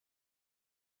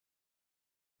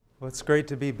Well, it's great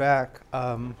to be back.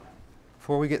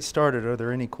 Before we get started, are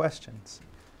there any questions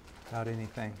about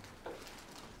anything?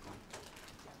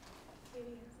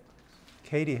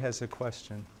 Katie has a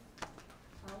question.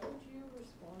 How would you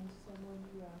respond to someone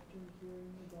who, after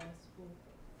hearing the gospel,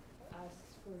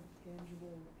 asks for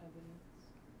tangible evidence?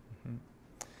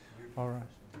 Mm-hmm. All right.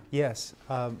 Yes.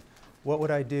 What would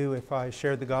I do if I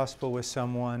shared the gospel with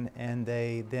someone and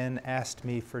they then asked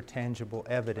me for tangible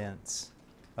evidence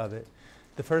of it?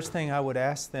 The first thing I would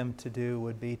ask them to do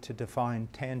would be to define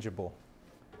tangible.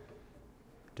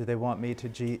 Do they want me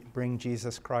to bring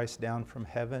Jesus Christ down from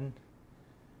heaven?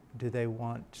 Do they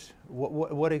want,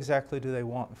 what exactly do they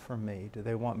want from me? Do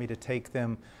they want me to take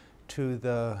them to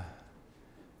the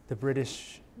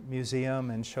British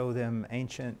Museum and show them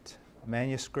ancient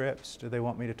manuscripts? Do they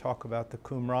want me to talk about the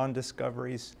Qumran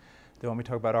discoveries? Do they want me to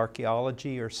talk about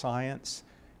archaeology or science?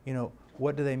 You know,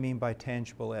 what do they mean by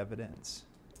tangible evidence?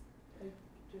 Like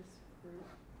just proof?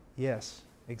 Yes,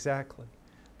 exactly.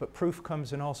 But proof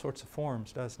comes in all sorts of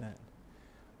forms, doesn't it?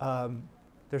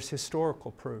 There's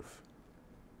historical proof,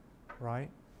 right?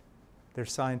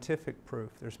 There's scientific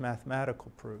proof. There's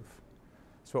mathematical proof.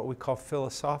 It's what we call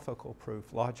philosophical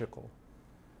proof, logical.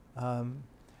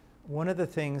 One of the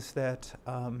things that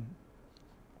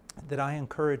I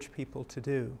encourage people to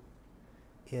do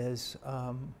is,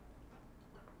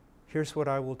 here's what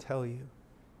I will tell you,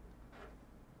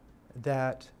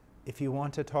 that if you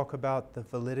want to talk about the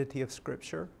validity of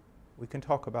Scripture, we can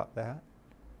talk about that,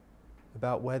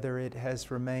 about whether it has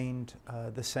remained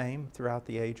the same throughout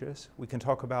the ages. We can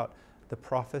talk about the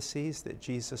prophecies that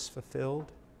Jesus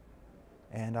fulfilled,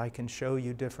 and I can show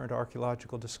you different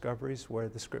archaeological discoveries where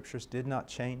the Scriptures did not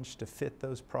change to fit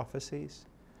those prophecies.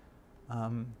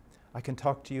 I can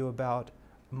talk to you about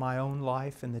my own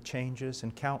life and the changes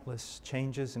and countless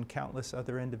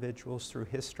other individuals through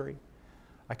history.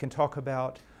 I can talk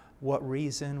about what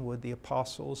reason would the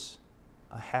apostles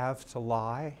have to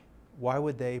lie. Why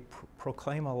would they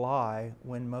proclaim a lie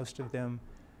when most of them,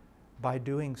 by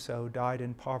doing so, died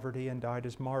in poverty and died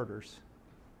as martyrs?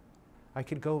 I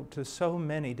could go to so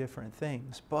many different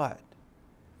things, but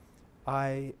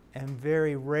I am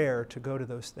very rare to go to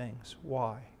those things.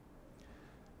 Why?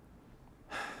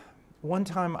 One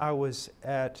time I was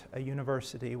at a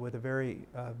university with a very,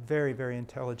 very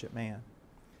intelligent man,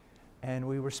 and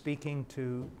we were speaking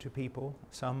to people,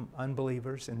 some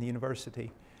unbelievers in the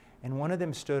university, and one of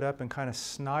them stood up and kind of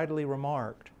snidely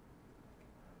remarked,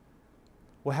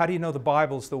 "Well, how do you know the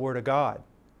Bible's the Word of God?"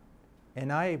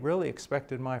 And I really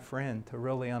expected my friend to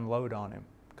really unload on him,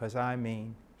 because I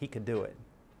mean, he could do it.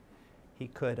 He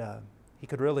could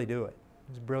really do it.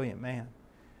 He was a brilliant man.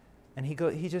 And he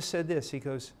just said this, he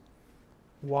goes,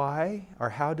 "Why or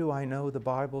how do I know the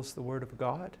Bible's the Word of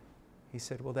God?" He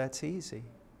said, "Well, that's easy,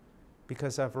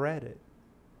 because I've read it."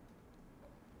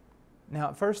 Now,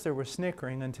 at first there was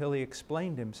snickering until he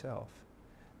explained himself.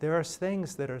 There are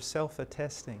things that are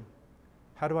self-attesting.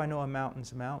 How do I know a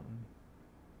mountain's a mountain?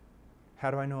 How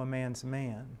do I know a man's a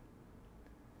man?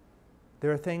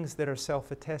 There are things that are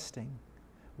self-attesting.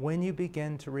 When you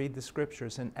begin to read the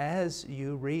Scriptures, and as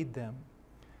you read them,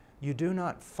 you do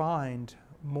not find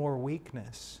more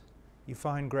weakness. You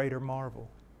find greater marvel.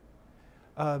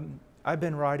 I've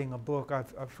been writing a book.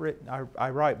 I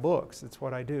write books. That's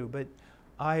what I do. But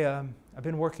I've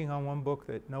been working on one book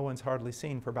that no one's hardly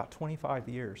seen for about 25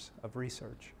 years of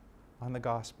research on the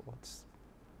gospel. It's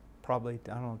probably,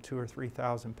 I don't know, 2,000 or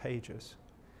 3,000 pages.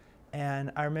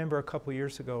 And I remember a couple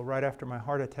years ago, right after my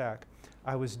heart attack,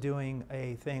 I was doing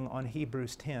a thing on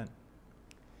Hebrews 10.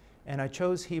 And I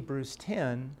chose Hebrews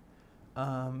 10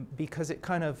 because it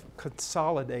kind of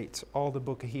consolidates all the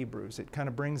book of Hebrews. It kind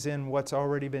of brings in what's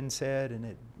already been said,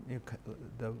 and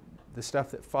the stuff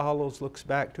that follows looks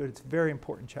back to it. It's a very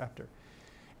important chapter.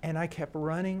 And I kept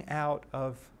running out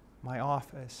of my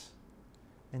office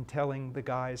and telling the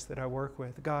guys that I work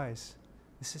with, "Guys,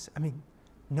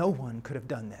 no one could have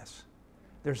done this.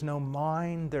 There's no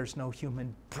mind, there's no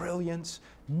human brilliance.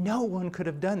 No one could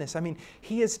have done this.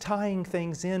 He is tying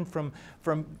things in from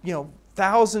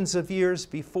thousands of years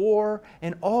before,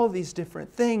 and all these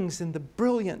different things, and the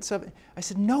brilliance of it." I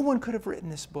said, no one could have written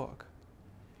this book.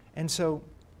 And so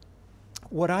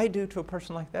what I do to a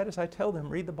person like that is I tell them,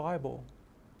 read the Bible.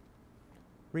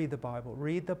 Read the Bible.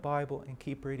 Read the Bible and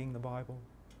keep reading the Bible.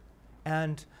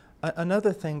 And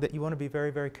another thing that you want to be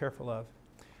very, very careful of.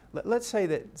 Let's say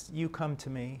that you come to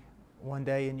me one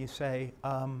day and you say,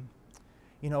 and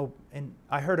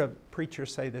I heard a preacher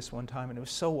say this one time, and it was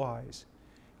so wise.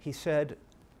 He said,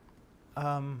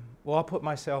 well, I'll put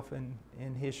myself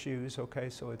in his shoes, okay,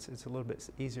 so it's a little bit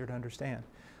easier to understand.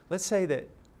 Let's say that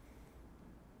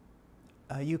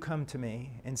you come to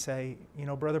me and say, you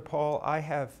know, Brother Paul, I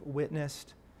have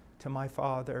witnessed to my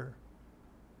father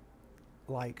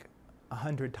like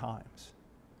 100 times,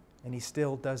 and he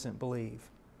still doesn't believe.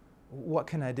 What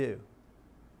can I do?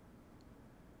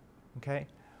 Okay?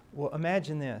 Well,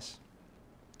 imagine this.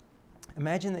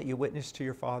 Imagine that you witnessed to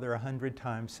your father 100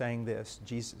 times saying this,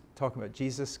 talking about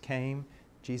Jesus came,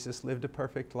 Jesus lived a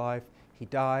perfect life, he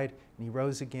died, and he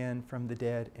rose again from the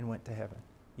dead and went to heaven.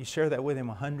 You share that with him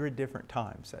 100 different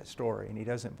times, that story, and he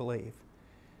doesn't believe.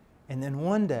 And then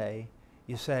one day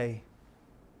you say,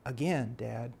 again,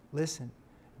 Dad, listen,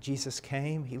 Jesus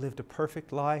came, he lived a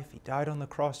perfect life, he died on the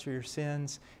cross for your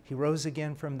sins, he rose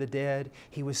again from the dead,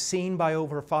 he was seen by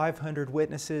over 500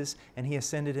 witnesses, and he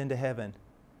ascended into heaven.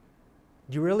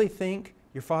 Do you really think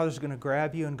your father's going to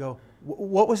grab you and go,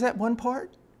 what was that one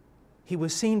part? He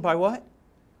was seen by what?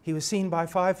 He was seen by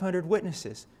 500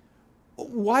 witnesses.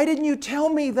 Why didn't you tell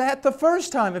me that the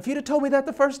first time? If you'd have told me that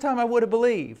the first time, I would have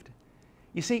believed.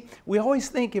 You see, we always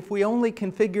think if we only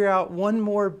can figure out one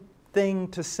more thing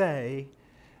to say,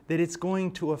 that it's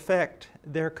going to affect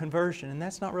their conversion, and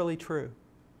that's not really true.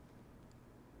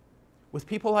 With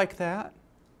people like that,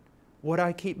 what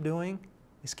I keep doing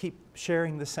is keep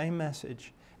sharing the same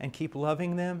message and keep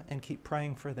loving them and keep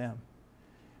praying for them,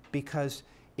 because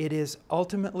it is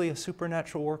ultimately a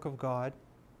supernatural work of God.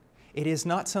 It is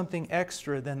not something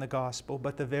extra than the gospel,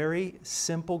 but the very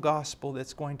simple gospel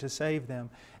that's going to save them.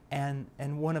 And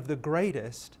one of the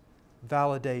greatest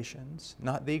validations,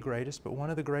 not the greatest, but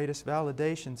one of the greatest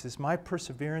validations is my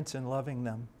perseverance in loving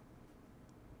them.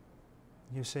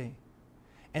 You see.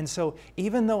 And so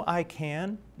even though I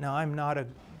can, now I'm not a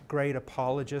great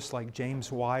apologist like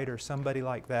James White or somebody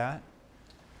like that,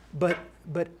 but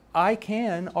I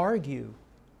can argue.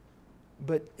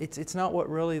 But it's not what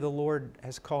really the Lord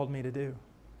has called me to do.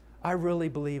 I really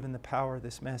believe in the power of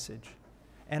this message.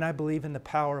 And I believe in the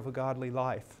power of a godly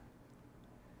life.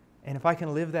 And if I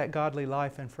can live that godly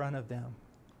life in front of them.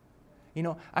 You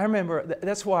know, I remember,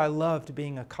 that's why I loved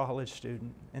being a college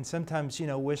student. And sometimes, you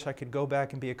know, wish I could go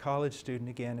back and be a college student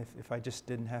again if I just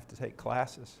didn't have to take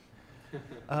classes.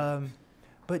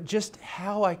 But just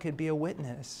how I could be a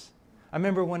witness. I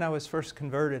remember when I was first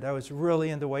converted, I was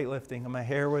really into weightlifting, and my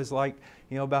hair was like,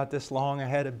 you know, about this long. I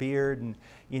had a beard, and,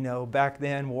 you know, back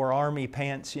then wore army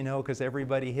pants, you know, because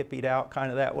everybody hippied out kind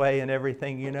of that way and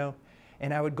everything, you know.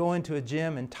 And I would go into a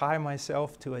gym and tie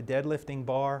myself to a deadlifting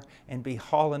bar and be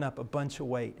hauling up a bunch of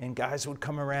weight. And guys would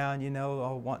come around, you know,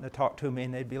 all wanting to talk to me,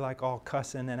 and they'd be like all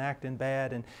cussing and acting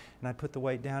bad. And I'd put the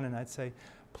weight down and I'd say,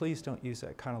 please don't use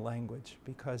that kind of language,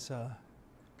 because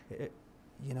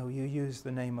you know, you use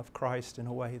the name of Christ in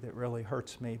a way that really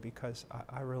hurts me, because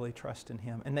I really trust in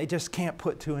Him. And they just can't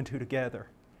put two and two together.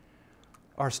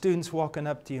 Our students walking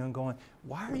up to you and going,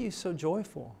 why are you so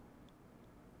joyful?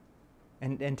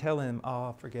 And telling them,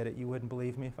 oh, forget it, you wouldn't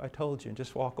believe me if I told you, and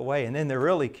just walk away. And then they're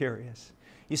really curious.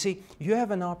 You see, you have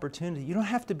an opportunity. You don't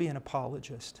have to be an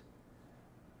apologist.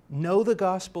 Know the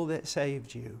gospel that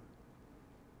saved you.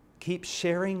 Keep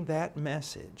sharing that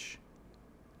message.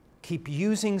 Keep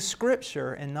using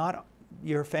Scripture and not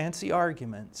your fancy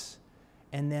arguments.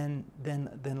 And then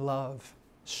love,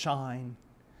 shine.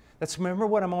 Remember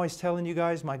what I'm always telling you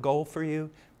guys, my goal for you,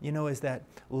 you know, is that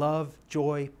love,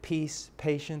 joy, peace,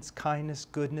 patience, kindness,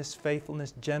 goodness,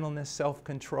 faithfulness, gentleness,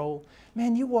 self-control.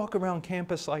 Man, you walk around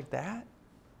campus like that,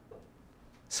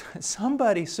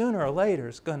 somebody sooner or later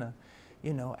is going to,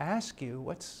 you know, ask you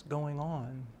what's going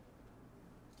on.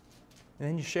 And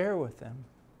then you share with them.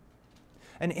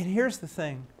 And here's the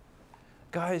thing,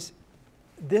 guys,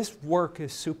 this work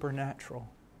is supernatural.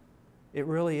 It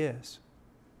really is.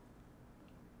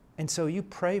 And so you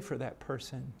pray for that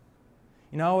person.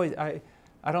 You know,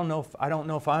 I don't know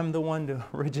if I'm the one that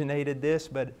originated this,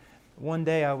 but one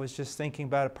day I was just thinking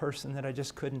about a person that I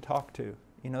just couldn't talk to.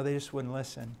 You know, they just wouldn't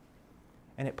listen.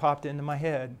 And it popped into my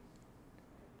head.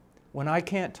 When I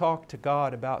can't talk to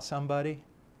God about somebody,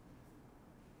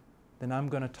 then I'm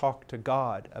going to talk to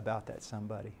God about that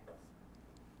somebody.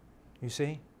 You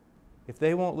see? If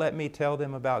they won't let me tell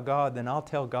them about God, then I'll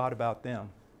tell God about them.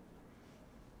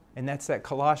 And that's that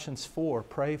Colossians 4,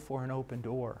 pray for an open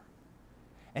door.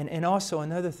 And also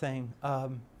another thing,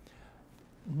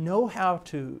 know how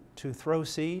to throw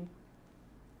seed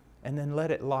and then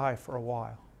let it lie for a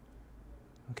while.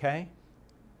 Okay?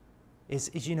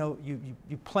 You know,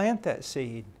 you plant that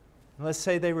seed. And let's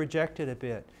say they reject it a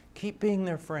bit. Keep being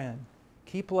their friend.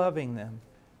 Keep loving them.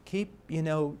 Keep, you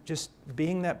know, just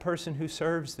being that person who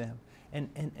serves them.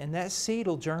 And that seed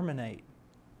will germinate.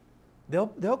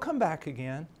 They'll come back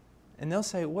again. And they'll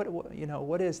say, you know,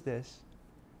 what is this?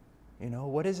 You know,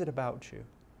 what is it about you?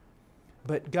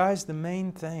 But guys, the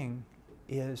main thing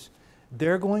is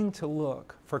they're going to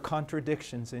look for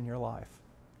contradictions in your life,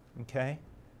 okay?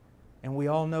 And we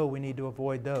all know we need to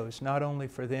avoid those, not only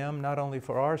for them, not only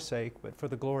for our sake, but for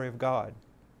the glory of God.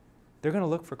 They're going to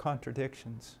look for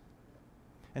contradictions.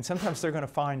 And sometimes they're going to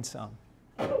find some,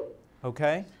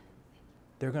 okay?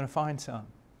 They're going to find some.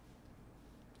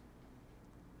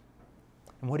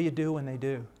 And what do you do when they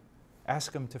do?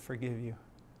 Ask them to forgive you.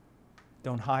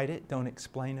 Don't hide it. Don't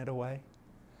explain it away.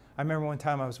 I remember one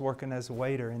time I was working as a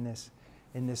waiter in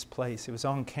this place. It was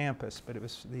on campus, but it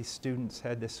was these students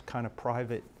had this kind of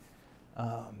private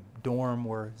dorm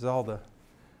where it was all the,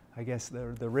 I guess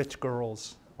the rich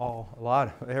girls.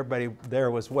 Everybody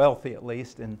there was wealthy at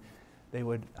least, and they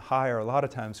would hire a lot of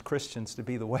times Christians to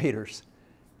be the waiters.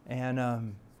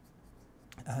 And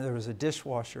there was a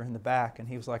dishwasher in the back, and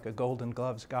he was like a Golden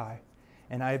Gloves guy.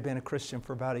 And I had been a Christian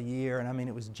for about a year, and I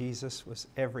mean, Jesus was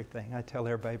everything. I tell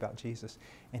everybody about Jesus.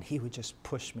 And he would just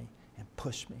push me and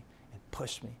push me and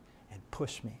push me and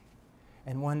push me.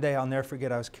 And one day, I'll never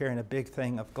forget, I was carrying a big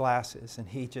thing of glasses, and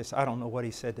he just, I don't know what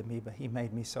he said to me, but he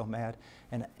made me so mad.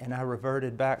 And I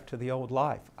reverted back to the old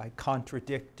life. I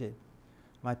contradicted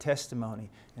my testimony,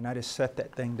 and I just set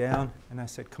that thing down, and I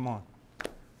said, come on,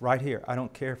 right here. I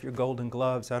don't care if you're Golden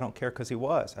Gloves. I don't care, because he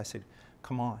was. I said,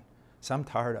 come on. So I'm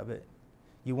tired of it.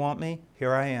 You want me?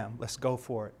 Here I am. Let's go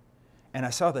for it. And I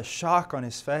saw the shock on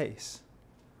his face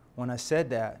when I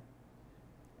said that.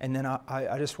 And then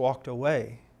I just walked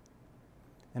away.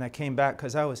 And I came back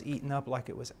because I was eaten up like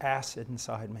it was acid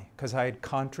inside me, because I had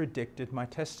contradicted my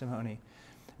testimony.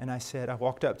 And I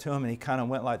walked up to him, and he kind of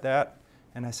went like that.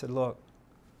 And I said, look,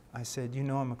 I said, you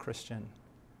know I'm a Christian.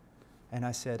 And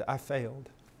I said, I failed.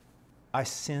 I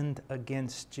sinned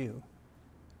against you.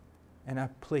 And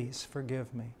please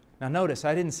forgive me. Now notice,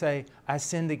 I didn't say, I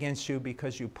sinned against you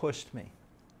because you pushed me.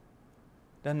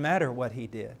 Doesn't matter what he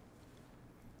did.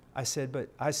 I said, but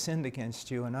I sinned against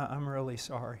you, and I'm really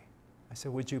sorry. I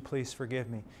said, would you please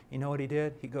forgive me? You know what he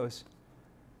did? He goes,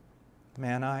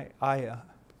 man, I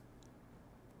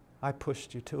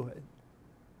pushed you to it.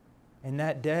 And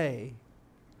that day,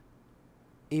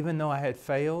 even though I had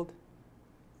failed,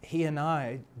 he and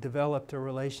I developed a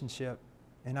relationship,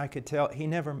 and I could tell he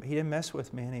didn't mess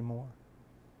with me anymore.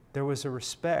 There was a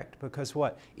respect, because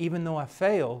what? Even though I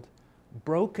failed,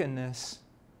 brokenness,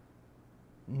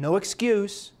 no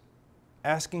excuse,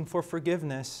 asking for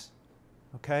forgiveness,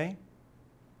 okay?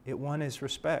 It won his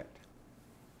respect.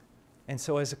 And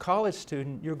so as a college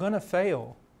student, you're going to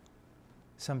fail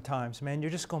sometimes, man.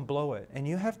 You're just going to blow it. And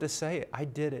you have to say it. I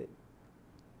did it.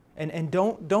 And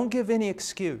don't give any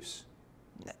excuse.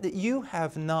 You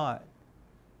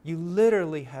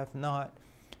literally have not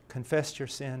confessed your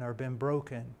sin or been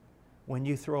broken when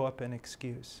you throw up an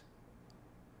excuse.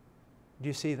 Do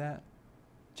you see that?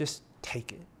 Just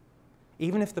take it.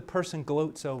 Even if the person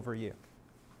gloats over you,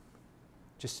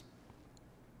 just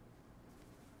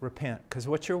repent. Because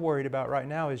what you're worried about right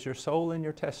now is your soul and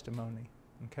your testimony.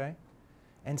 Okay?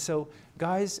 And so,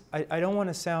 guys, I don't want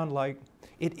to sound like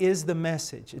it is the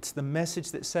message. It's the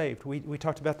message that saved. We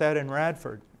talked about that in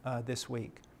Radford this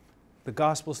week. The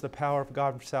gospel is the power of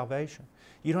God for salvation.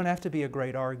 You don't have to be a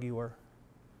great arguer.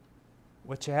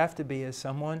 What you have to be is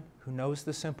someone who knows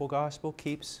the simple gospel,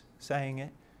 keeps saying it,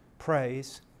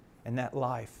 prays, and that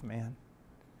life, man,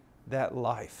 that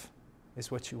life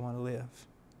is what you want to live.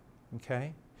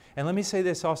 Okay? And let me say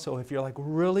this also, if you're like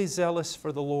really zealous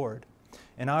for the Lord,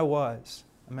 and I was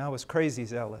crazy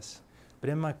zealous, but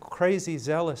in my crazy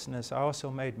zealousness, I also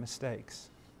made mistakes.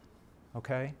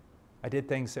 Okay? I did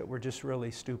things that were just really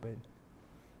stupid.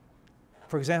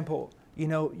 For example, you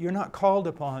know, you're not called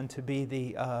upon to be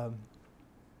the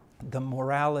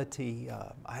morality,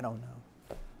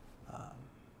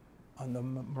 on the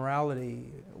morality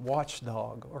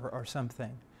watchdog or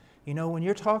something. You know, when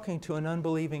you're talking to an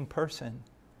unbelieving person,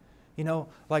 you know,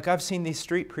 like I've seen these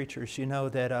street preachers, you know,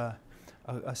 that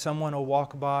someone will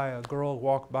walk by, a girl will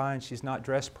walk by and she's not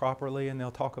dressed properly and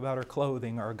they'll talk about her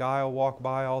clothing, or a guy will walk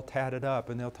by all tatted up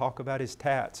and they'll talk about his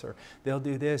tats, or they'll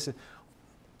do this.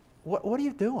 What are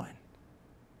you doing?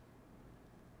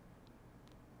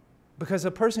 Because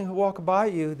a person who walks by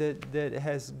you that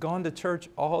has gone to church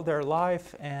all their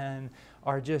life and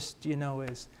are just, you know,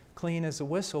 as clean as a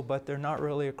whistle, but they're not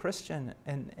really a Christian,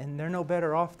 and they're no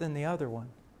better off than the other one.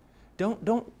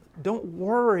 Don't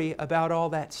worry about all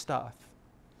that stuff.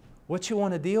 What you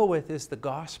want to deal with is the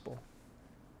gospel.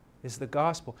 Is the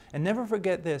gospel. And never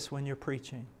forget this when you're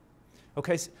preaching.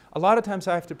 Okay, so a lot of times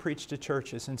I have to preach to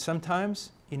churches, and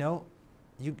sometimes, you know,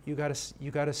 you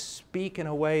gotta speak in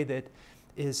a way that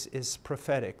is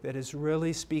prophetic, that is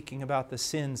really speaking about the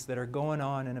sins that are going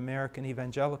on in American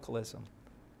evangelicalism.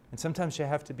 And sometimes you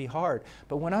have to be hard.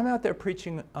 But when I'm out there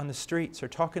preaching on the streets or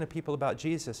talking to people about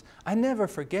Jesus, I never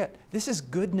forget, this is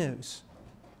good news.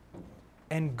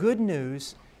 And good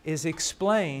news is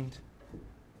explained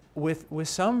with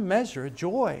some measure of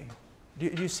joy. Do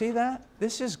you see that?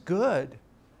 This is good.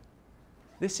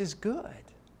 This is good.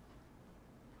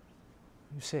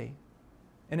 You see.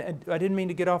 And I didn't mean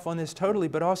to get off on this totally,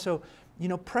 but also,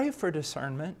 pray for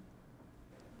discernment.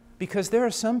 Because there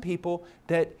are some people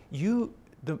that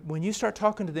when you start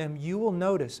talking to them, you will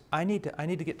notice, I need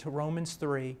to get to Romans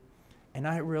 3, and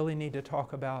I really need to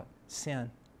talk about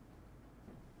sin.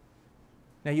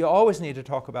 Now, you always need to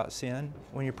talk about sin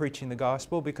when you're preaching the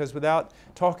gospel, because without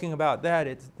talking about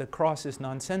that, the cross is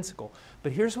nonsensical.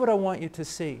 But here's what I want you to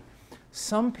see.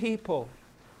 Some people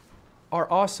are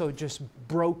also just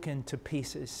broken to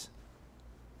pieces.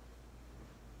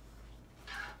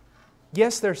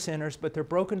 Yes, they're sinners, but they're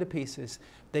broken to pieces.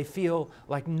 They feel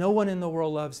like no one in the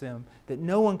world loves them, that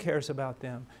no one cares about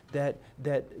them, that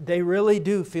they really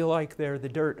do feel like they're the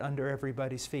dirt under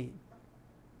everybody's feet.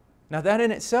 Now that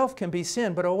in itself can be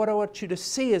sin, but what I want you to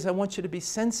see is I want you to be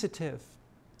sensitive.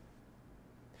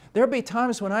 There'll be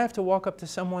times when I have to walk up to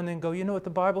someone and go, you know what the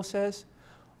Bible says?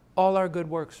 All our good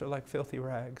works are like filthy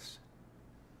rags.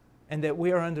 And that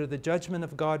we are under the judgment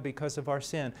of God because of our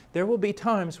sin. There will be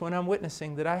times when I'm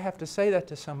witnessing that I have to say that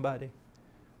to somebody.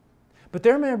 But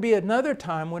there may be another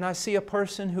time when I see a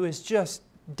person who is just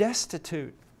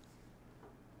destitute.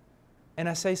 And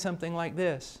I say something like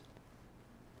this.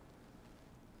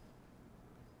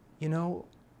 You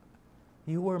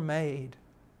were made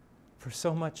for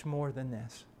so much more than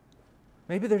this.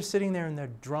 Maybe they're sitting there and they're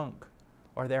drunk,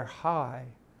 or they're high,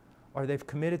 or they've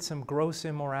committed some gross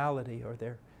immorality, or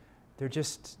they're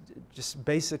just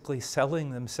basically selling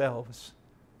themselves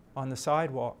on the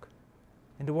sidewalk.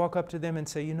 And to walk up to them and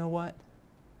say, you know what?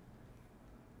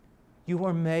 You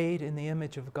were made in the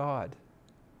image of God.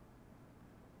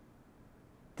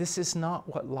 This is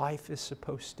not what life is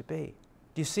supposed to be.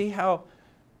 Do you see how...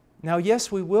 Now,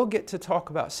 yes, we will get to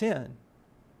talk about sin.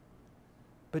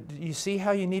 But do you see how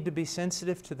you need to be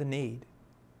sensitive to the need?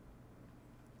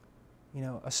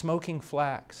 A smoking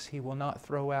flax he will not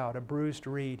throw out. A bruised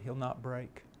reed he'll not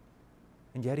break.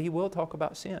 And yet he will talk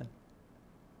about sin.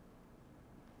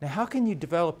 Now, how can you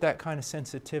develop that kind of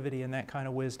sensitivity and that kind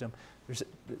of wisdom?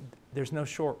 There's no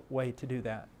short way to do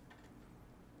that.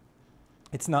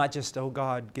 It's not just, oh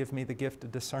God, give me the gift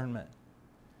of discernment.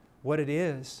 What it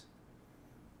is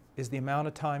the amount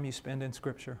of time you spend in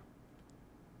Scripture.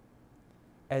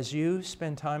 As you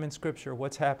spend time in Scripture,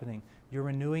 what's happening? You're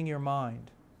renewing your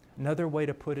mind. Another way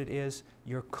to put it is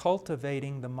you're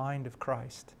cultivating the mind of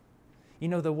Christ.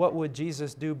 The what would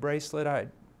Jesus do bracelet,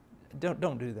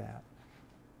 don't do that.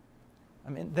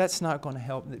 I mean, that's not going to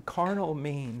help. The carnal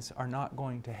means are not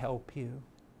going to help you.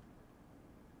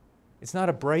 It's not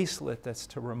a bracelet that's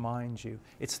to remind you.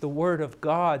 It's the Word of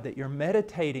God that you're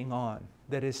meditating on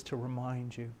that is to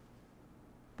remind you.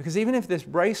 Because even if this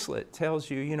bracelet tells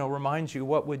you, reminds you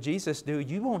what would Jesus do,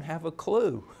 you won't have a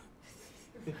clue.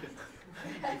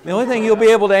 The only thing you'll be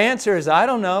able to answer is, I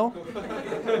don't know.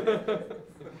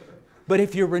 But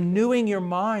if you're renewing your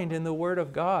mind in the Word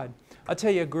of God, I'll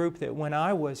tell you a group that when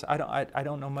I was, I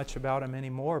don't know much about them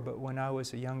anymore, but when I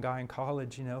was a young guy in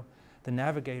college, the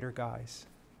Navigator guys,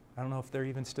 I don't know if they're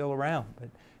even still around, but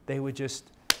they would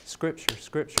just Scripture,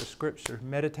 Scripture, Scripture,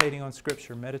 meditating on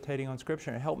Scripture, meditating on Scripture.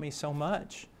 And it helped me so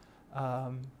much.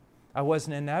 I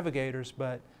wasn't in Navigators,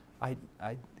 but I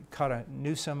kind of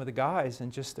knew some of the guys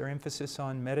and just their emphasis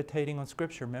on meditating on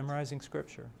Scripture, memorizing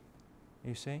Scripture.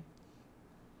 You see?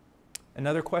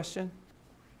 Another question?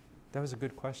 That was a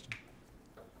good question.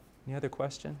 Any other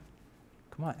question?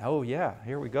 Come on. Oh, yeah.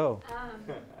 Here we go.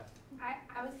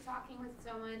 I was talking with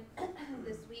someone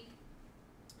this week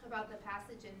about the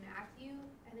passage in Matthew.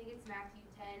 I think it's Matthew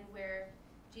 10, where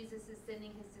Jesus is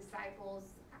sending his disciples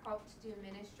out to do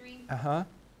ministry. Uh-huh.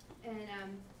 And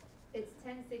it's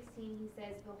 10:16. He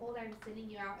says, "Behold, I'm sending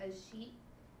you out as sheep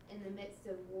in the midst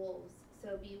of wolves.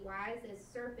 So be wise as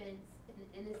serpents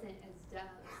and innocent as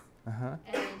doves." Uh-huh.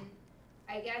 And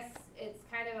I guess it's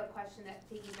kind of a question that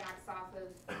piggybacks off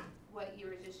of what you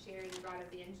were just sharing about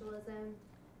evangelism.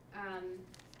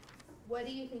 What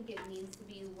do you think it means to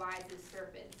be wise as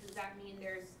serpents? Does that mean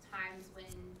there's times when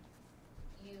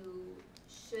you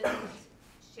shouldn't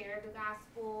share the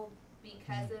gospel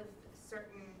because of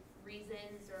certain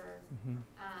reasons, or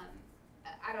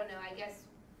I don't know, I guess,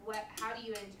 how do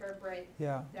you interpret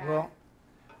that?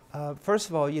 Well, first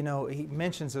of all, he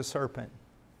mentions a serpent.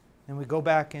 And we go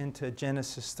back into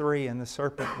Genesis 3, and the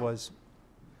serpent was,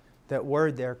 that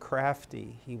word there,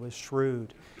 crafty. He was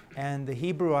shrewd. And the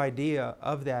Hebrew idea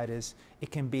of that is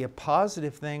it can be a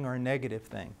positive thing or a negative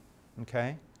thing.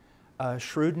 Okay?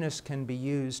 Shrewdness can be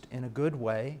used in a good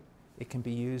way. It can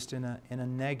be used in a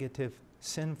negative,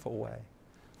 sinful way.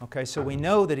 Okay, so we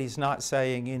know that he's not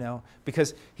saying, you know,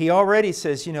 because he already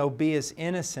says, you know, be as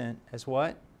innocent as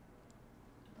what?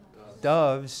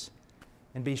 Doves,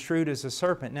 and be shrewd as a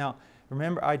serpent. Now,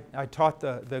 remember, I taught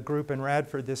the group in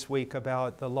Radford this week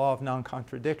about the law of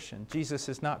non-contradiction. Jesus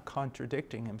is not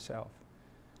contradicting himself.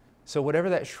 So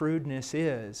whatever that shrewdness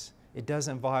is, it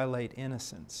doesn't violate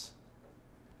innocence.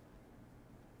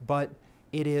 But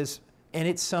it is, and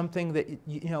it's something that,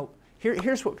 you know,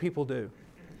 here's what people do.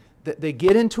 They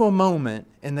get into a moment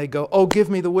and they go, oh, give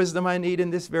me the wisdom I need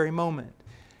in this very moment.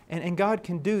 And God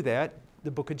can do that, the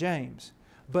book of James.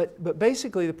 But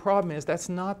basically the problem is that's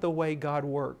not the way God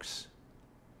works,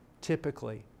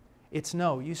 typically. It's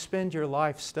no, you spend your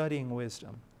life studying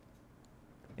wisdom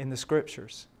in the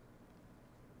Scriptures.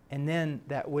 And then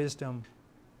that wisdom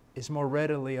is more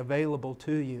readily available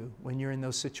to you when you're in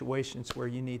those situations where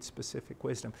you need specific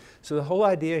wisdom. So the whole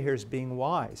idea here is being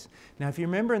wise. Now, if you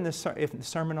remember in the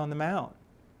Sermon on the Mount,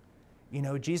 you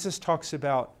know, Jesus talks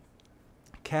about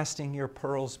casting your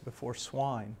pearls before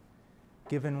swine,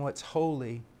 giving what's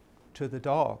holy to the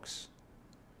dogs.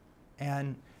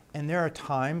 And there are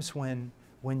times when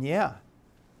yeah,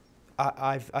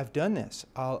 I've done this.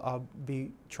 I'll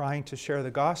be trying to share the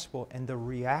gospel, and the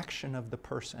reaction of the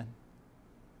person,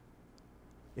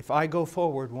 if I go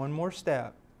forward one more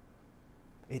step,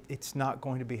 it's not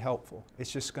going to be helpful.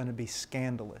 It's just going to be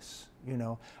scandalous. You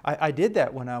know, I did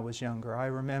that when I was younger. I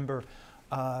remember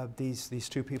these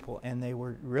two people, and they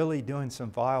were really doing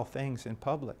some vile things in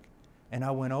public. And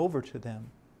I went over to them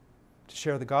to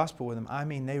share the gospel with them. I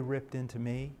mean, they ripped into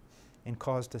me and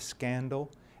caused a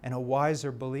scandal. And a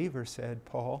wiser believer said,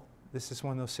 Paul, this is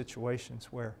one of those situations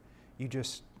where you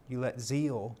let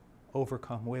zeal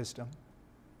overcome wisdom.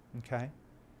 Okay?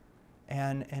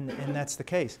 And that's the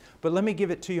case. But let me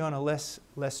give it to you on a less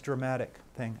dramatic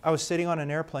thing. I was sitting on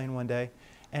an airplane one day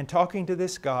and talking to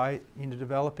this guy, you know,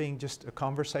 developing just a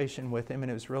conversation with him, and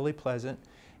it was really pleasant.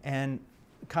 And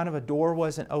kind of a door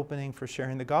wasn't opening for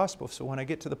sharing the gospel. So when I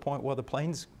get to the point, well, the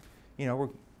plane's, you know, we've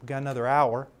got another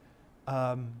hour,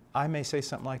 I may say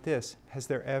something like this: has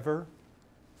there ever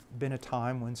been a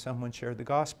time when someone shared the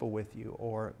gospel with you?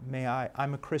 Or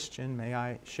I'm a Christian, may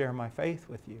I share my faith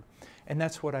with you? And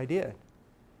that's what I did.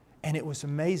 And it was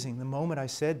amazing. The moment I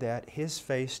said that, his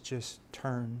face just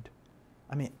turned.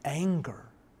 I mean, anger.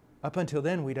 Up until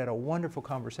then, we'd had a wonderful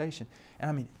conversation. And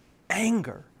I mean,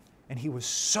 anger. And he was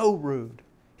so rude.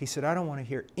 He said, I don't want to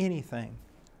hear anything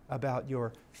about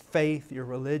your faith, your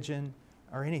religion,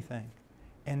 or anything.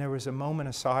 And there was a moment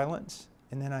of silence.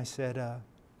 And then I said,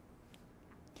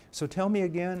 so tell me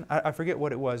again, I forget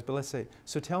what it was, but let's say,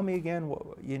 so tell me again,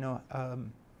 you know,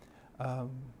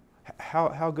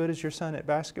 how good is your son at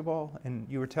basketball? And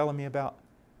you were telling me about,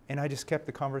 and I just kept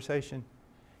the conversation.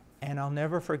 And I'll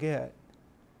never forget,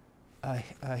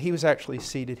 he was actually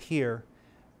seated here,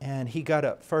 and he got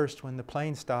up first when the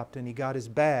plane stopped, and he got his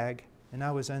bag, and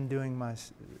I was undoing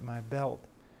my belt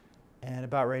and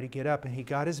about ready to get up, and he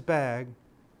got his bag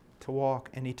to walk,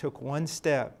 and he took one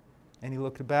step, and he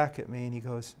looked back at me, and he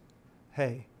goes,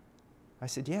 hey. I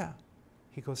said, yeah.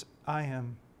 He goes, I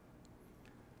am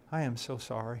so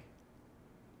sorry.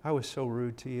 I was so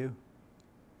rude to you.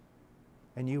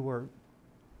 And you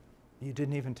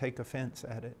didn't even take offense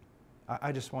at it.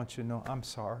 I just want you to know I'm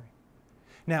sorry.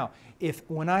 Now,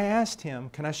 when I asked him,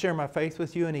 can I share my faith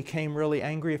with you, and he came really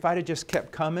angry, if I'd have just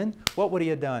kept coming, what would he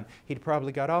have done? He'd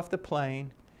probably got off the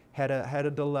plane, had a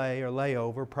delay or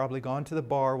layover, probably gone to the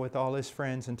bar with all his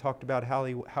friends and talked about how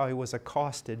he was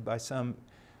accosted by some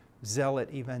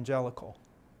zealot evangelical.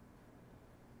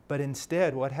 But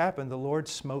instead, what happened? The Lord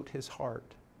smote his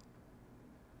heart.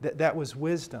 That was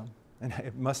wisdom. And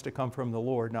it must have come from the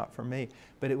Lord, not from me.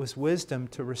 But it was wisdom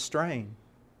to restrain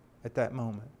at that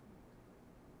moment.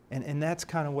 And that's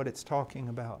kind of what it's talking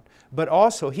about. But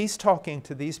also, he's talking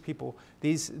to these people,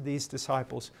 these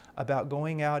disciples, about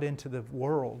going out into the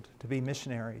world to be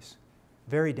missionaries.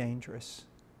 Very dangerous.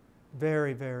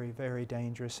 Very, very, very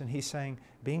dangerous. And he's saying,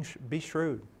 be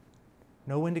shrewd.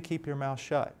 Know when to keep your mouth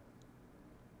shut.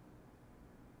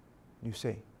 You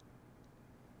see.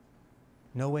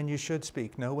 Know when you should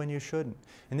speak. Know when you shouldn't.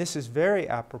 And this is very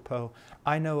apropos.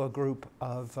 I know a group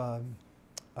of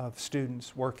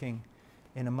students working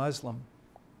in a Muslim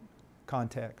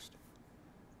context.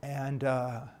 And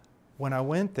when I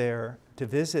went there to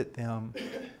visit them,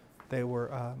 they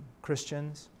were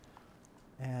Christians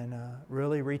and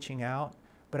really reaching out.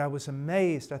 But I was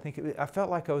amazed. I felt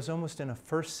like I was almost in a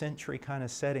first century kind of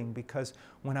setting, because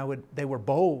they were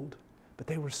bold, but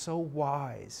they were so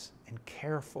wise and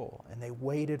careful, and they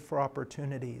waited for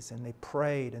opportunities, and they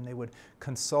prayed, and they would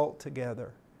consult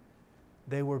together.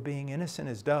 They were being innocent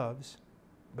as doves,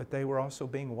 but they were also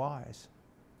being wise.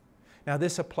 Now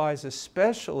this applies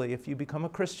especially if you become a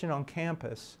Christian on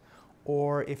campus,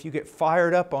 or if you get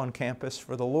fired up on campus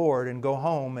for the Lord and go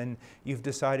home and you've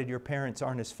decided your parents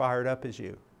aren't as fired up as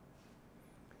you,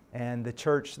 and the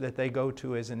church that they go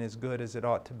to isn't as good as it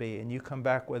ought to be, and you come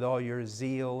back with all your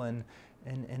zeal, and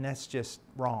that's just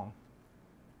wrong.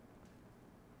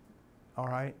 All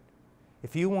right?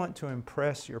 If you want to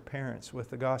impress your parents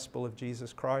with the gospel of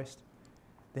Jesus Christ,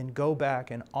 then go back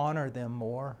and honor them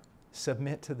more,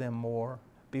 submit to them more,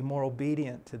 be more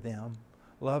obedient to them,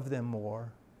 love them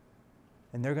more.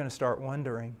 And they're going to start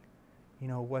wondering,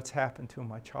 what's happened to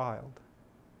my child?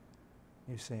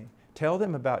 You see. Tell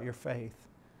them about your faith.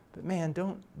 But man,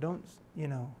 don't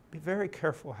be very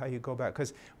careful how you go back.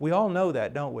 Because we all know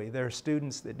that, don't we? There are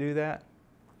students that do that.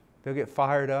 They'll get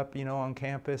fired up, on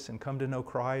campus and come to know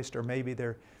Christ, or maybe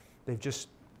their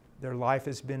life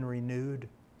has been renewed,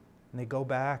 and they go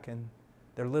back and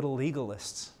they're little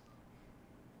legalists,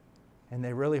 and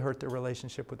they really hurt their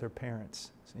relationship with their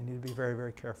parents. So you need to be very,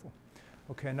 very careful.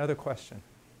 Okay, another question.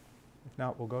 If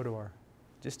not, we'll go to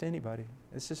just anybody.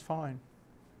 This is fine.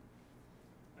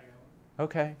 I got one.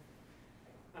 Okay.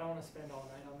 I don't want to spend all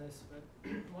night on this, but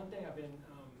one thing I've been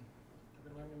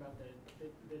learning about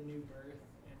the new birth.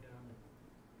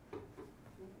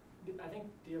 I think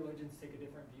theologians take a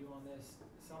different view on this.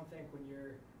 Some think when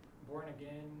you're born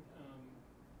again,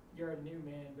 you're a new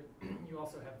man, but you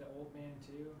also have the old man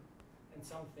too. And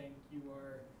some think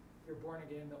you're born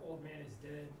again, the old man is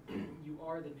dead, you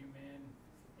are the new man,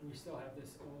 and you still have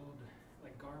this old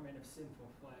garment of sinful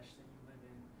flesh that you live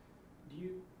in. Do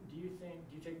you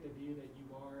take the view that you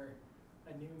are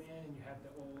a new man and you have the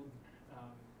old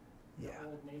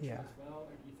nature as well,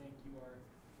 or do you think you are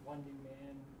one new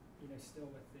man, still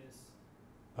with this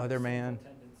other man?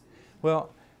 Tendencies?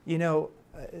 Well,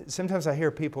 sometimes I hear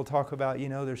people talk about,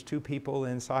 there's two people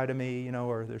inside of me,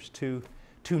 or there's two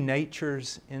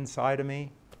natures inside of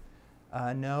me.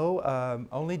 No,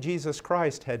 only Jesus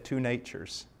Christ had two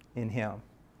natures in Him.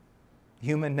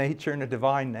 Human nature and a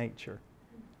divine nature.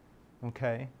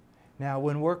 Okay? Now,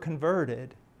 when we're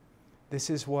converted, this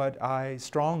is what I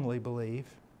strongly believe,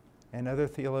 and other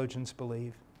theologians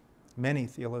believe, many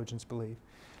theologians believe,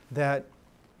 that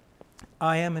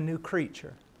I am a new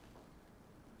creature.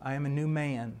 I am a new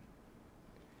man.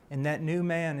 And that new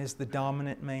man is the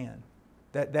dominant man.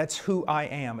 That's who I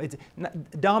am.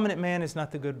 Dominant man is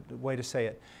not the good way to say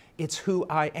it. It's who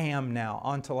I am now,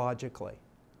 ontologically.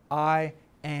 I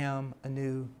am a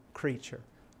new creature.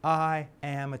 I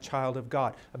am a child of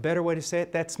God. A better way to say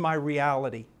it, that's my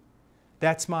reality.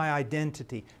 That's my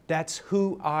identity. That's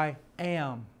who I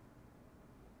am.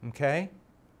 Okay?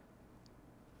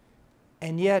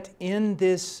 And yet in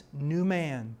this new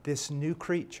man, this new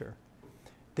creature,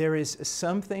 there is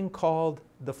something called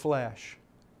the flesh.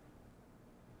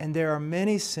 And there are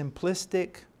many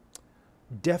simplistic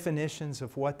definitions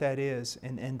of what that is,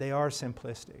 and they are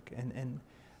simplistic. And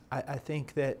I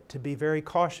think that to be very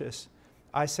cautious,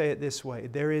 I say it this way: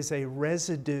 there is a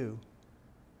residue,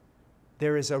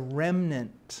 there is a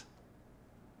remnant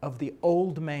of the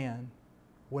old man,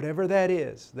 whatever that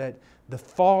is, that the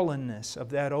fallenness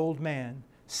of that old man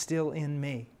still in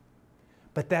me.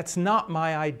 But that's not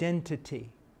my identity.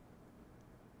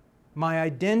 My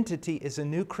identity is a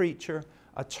new creature,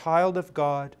 a child of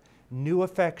God, new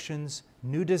affections,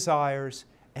 new desires,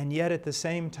 and yet at the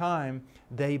same time,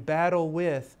 they battle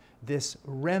with this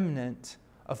remnant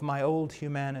of my old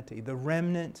humanity, the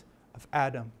remnant of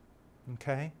Adam.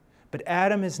 Okay? But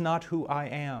Adam is not who I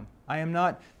am. I am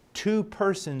not two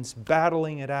persons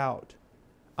battling it out.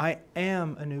 I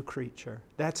am a new creature.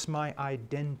 That's my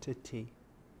identity.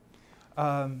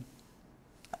 I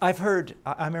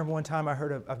remember one time I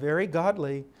heard a very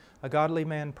godly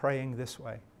man praying this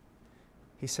way.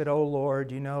 He said, "Oh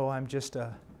Lord, I'm just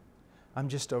a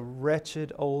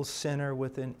wretched old sinner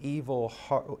with an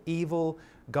evil,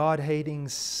 God-hating,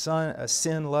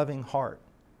 sin-loving heart."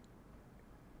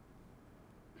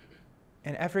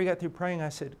 And after he got through praying, I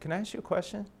said, "Can I ask you a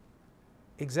question?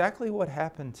 Exactly what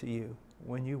happened to you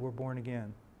when you were born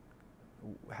again?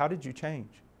 How did you change?"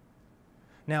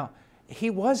 Now, he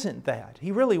wasn't that.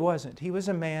 He really wasn't. He was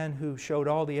a man who showed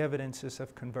all the evidences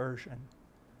of conversion.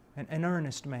 An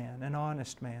earnest man, an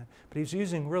honest man. But he was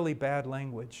using really bad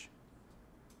language,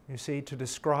 you see, to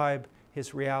describe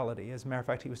his reality. As a matter of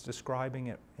fact, he was describing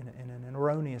it in an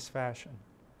erroneous fashion.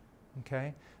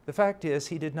 Okay? The fact is,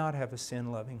 he did not have a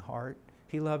sin-loving heart.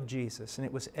 He loved Jesus, and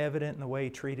it was evident in the way he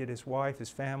treated his wife, his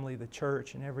family, the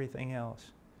church, and everything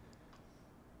else.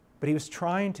 But he was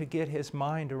trying to get his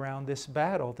mind around this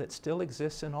battle that still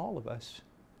exists in all of us,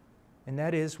 and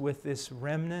that is with this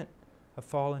remnant of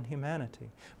fallen humanity.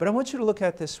 But I want you to look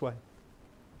at it this way.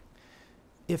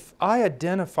 If I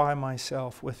identify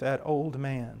myself with that old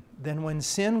man, then when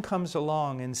sin comes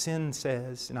along and sin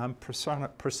says, and I'm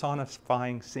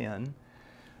personifying sin,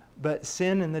 but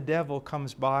sin and the devil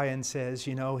comes by and says,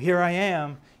 you know, here I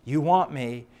am, you want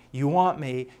me, you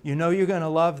know you're going to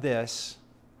love this.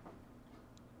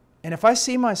 And if I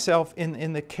see myself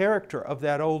in the character of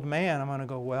that old man, I'm going to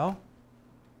go, well,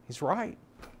 he's right.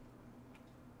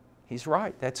 He's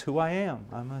right. That's who I am.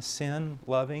 I'm a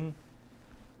sin-loving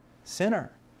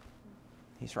sinner.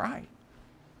 He's right.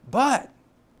 But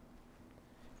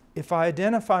if I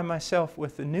identify myself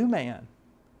with the new man,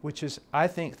 which is, I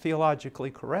think, theologically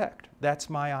correct, that's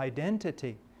my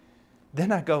identity,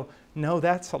 then I go, no,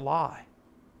 that's a lie.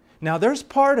 Now, there's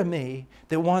part of me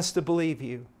that wants to believe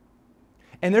you.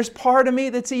 And there's part of me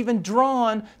that's even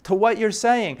drawn to what you're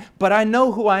saying. But I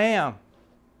know who I am.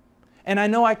 And I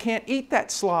know I can't eat that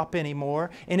slop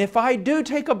anymore. And if I do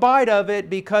take a bite of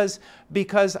it because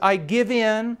I give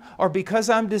in or because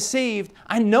I'm deceived,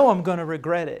 I know I'm going to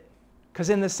regret it.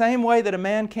 Because in the same way that a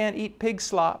man can't eat pig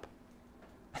slop,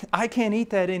 I can't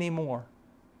eat that anymore.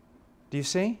 Do you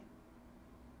see?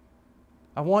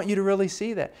 I want you to really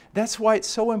see that. That's why it's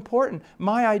so important,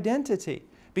 my identity.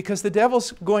 Because the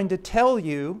devil's going to tell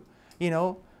you, you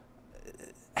know,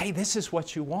 hey, this is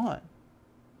what you want.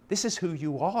 This is who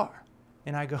you are.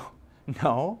 And I go,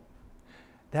 no,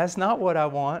 that's not what I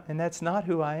want, and that's not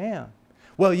who I am.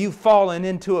 Well, you've fallen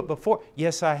into it before.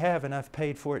 Yes, I have, and I've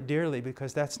paid for it dearly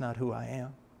because that's not who I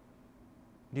am.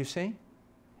 Do you see?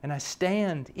 And I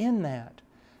stand in that.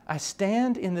 I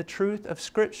stand in the truth of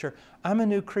Scripture. I'm a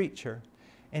new creature.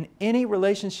 And any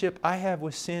relationship I have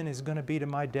with sin is going to be to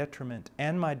my detriment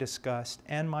and my disgust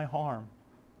and my harm.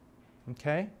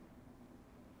 Okay?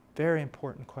 Very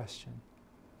important question.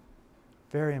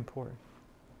 Very important.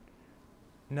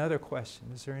 Another question.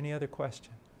 Is there any other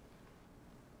question?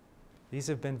 These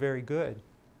have been very good.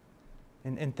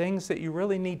 And things that you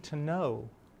really need to know.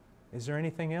 Is there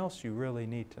anything else you really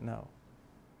need to know?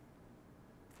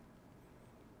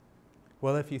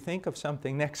 Well, if you think of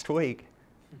something next week,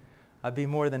 I'd be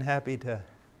more than happy to.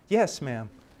 Yes, ma'am.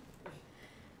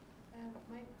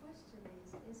 My question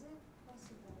is it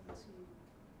possible to,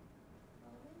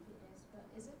 well, maybe it is, but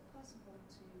is it possible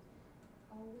to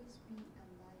always be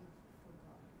alive for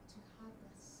God, to have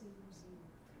that same zeal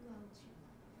throughout your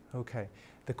life? Okay.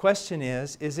 The question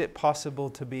is it possible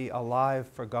to be alive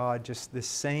for God, just the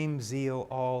same zeal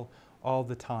all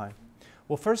the time?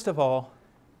 Well, first of all,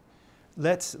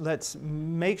 let's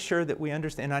make sure that we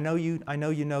understand. I know you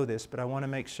know this, but I want to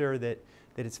make sure that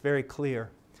it's very clear.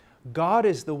 God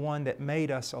is the one that made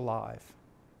us alive.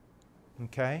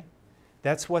 Okay?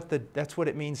 That's what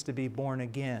it means to be born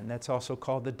again. That's also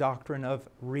called the doctrine of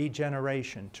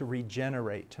regeneration, to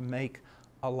regenerate, to make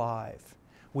alive.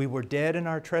 We were dead in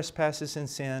our trespasses and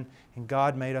sin, and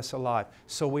God made us alive.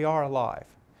 So we are alive,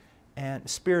 and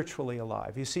spiritually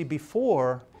alive. You see,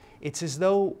 before, it's as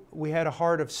though we had a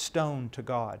heart of stone to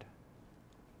God.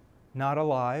 Not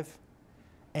alive,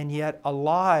 and yet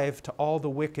alive to all the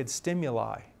wicked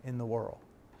stimuli in the world.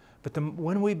 But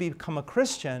when we become a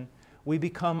Christian, we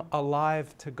become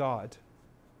alive to God.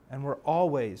 And we're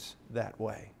always that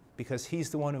way, because He's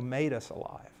the one who made us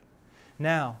alive.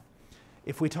 Now,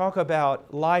 if we talk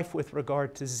about life with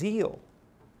regard to zeal,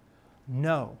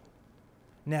 no.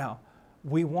 Now,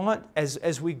 we want,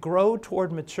 as we grow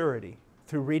toward maturity,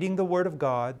 through reading the Word of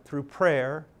God, through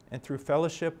prayer, and through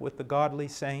fellowship with the godly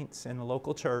saints in the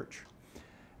local church,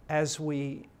 as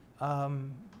we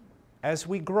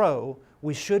grow,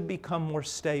 we should become more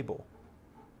stable,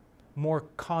 more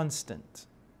constant,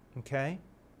 okay?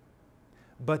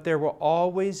 But there will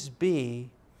always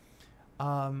be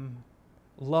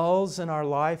lulls in our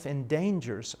life and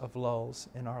dangers of lulls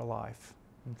in our life,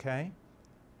 okay?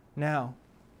 Now,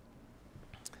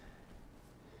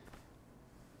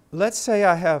 let's say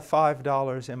I have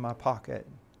 $5 in my pocket.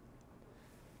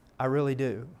 I really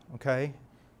do, okay?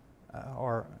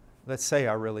 Or let's say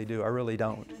I really do. I really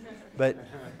don't. But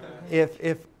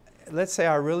if let's say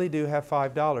I really do have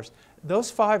 $5.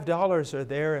 Those $5 are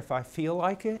there if I feel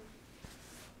like it,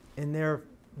 and they're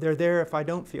there if I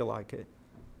don't feel like it.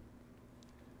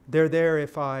 They're there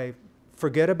if I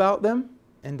forget about them,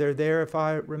 and they're there if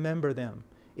I remember them.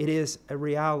 It is a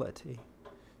reality.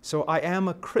 So I am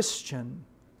a Christian.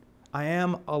 I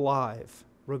am alive,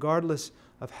 regardless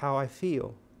of how I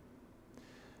feel.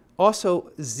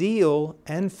 Also, zeal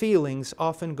and feelings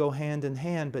often go hand in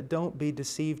hand, but don't be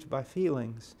deceived by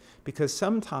feelings, because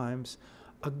sometimes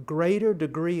a greater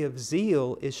degree of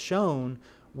zeal is shown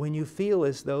when you feel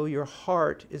as though your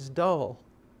heart is dull.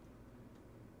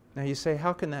 Now you say,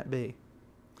 how can that be?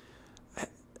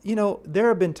 You know, there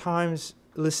have been times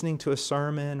listening to a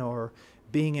sermon or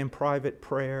being in private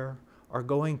prayer or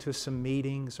going to some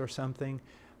meetings or something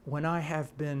when I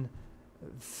have been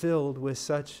filled with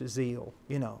such zeal.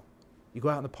 You know, you go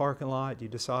out in the parking lot, you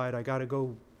decide, I got to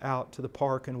go out to the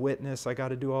park and witness, I got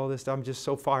to do all this. I'm just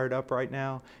so fired up right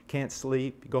now, can't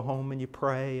sleep. You go home and you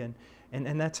pray, and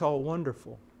that's all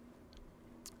wonderful.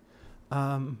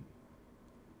 But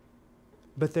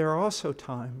there are also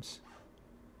times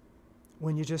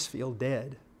when you just feel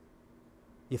dead.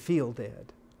 You feel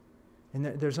dead. And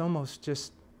there's almost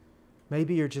just,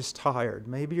 maybe you're just tired.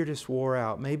 Maybe you're just wore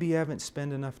out. Maybe you haven't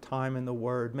spent enough time in the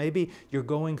Word. Maybe you're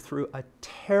going through a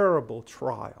terrible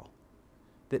trial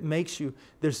that makes you,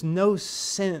 there's no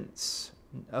sense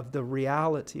of the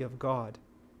reality of God.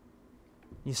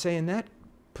 You say, in that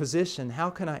position, how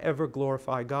can I ever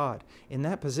glorify God? In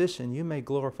that position, you may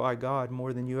glorify God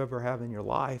more than you ever have in your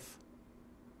life.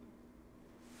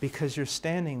 Because you're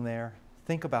standing there.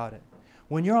 Think about it.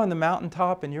 When you're on the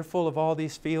mountaintop and you're full of all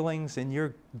these feelings and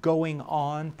you're going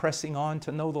on, pressing on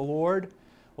to know the Lord,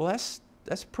 well,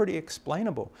 that's pretty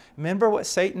explainable. Remember what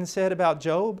Satan said about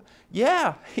Job?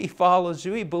 Yeah, he follows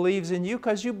you, he believes in you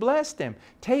because you blessed him.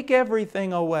 Take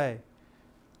everything away.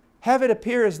 Have it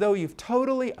appear as though you've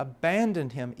totally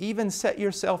abandoned him, even set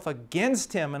yourself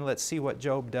against him, and let's see what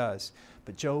Job does.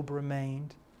 But Job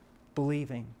remained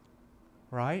believing,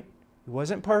 right? He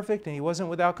wasn't perfect and he wasn't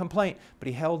without complaint, but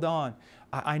he held on.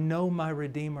 I know my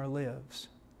Redeemer lives.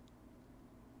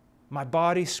 My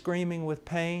body's screaming with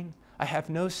pain. I have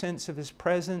no sense of His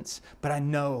presence, but I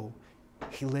know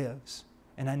He lives.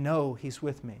 And I know He's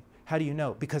with me. How do you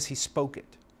know? Because He spoke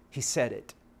it. He said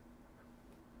it.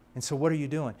 And so what are you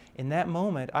doing? In that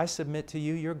moment, I submit to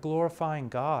you, you're glorifying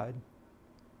God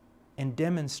and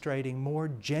demonstrating more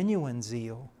genuine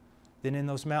zeal than in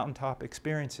those mountaintop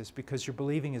experiences, because you're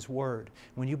believing His Word.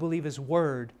 When you believe His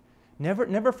Word,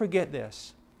 never forget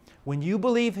this. When you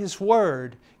believe His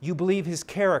Word, you believe His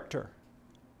character.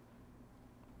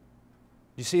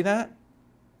 You see that?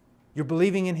 You're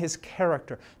believing in His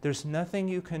character. There's nothing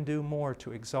you can do more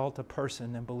to exalt a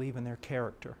person than believe in their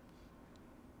character.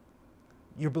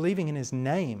 You're believing in His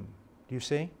name. Do you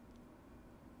see?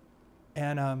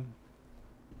 And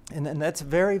that's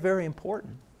very, very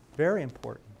important. Very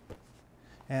important.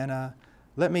 And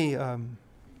let me, I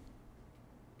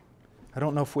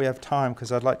don't know if we have time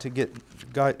because I'd like to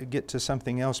get to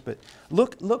something else, but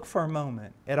look for a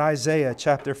moment at Isaiah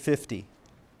chapter 50.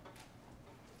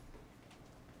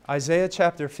 Isaiah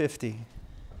chapter 50.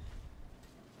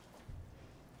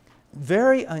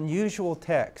 Very unusual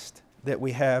text that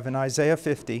we have in Isaiah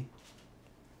 50.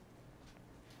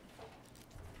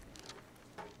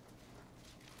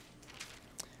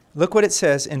 Look what it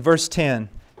says in verse 10.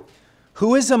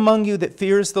 Who is among you that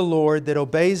fears the Lord, that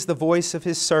obeys the voice of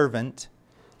His servant,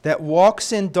 that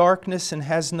walks in darkness and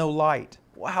has no light?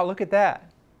 Wow, look at that.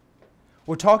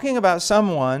 We're talking about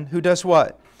someone who does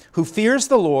what? Who fears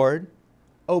the Lord,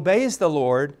 obeys the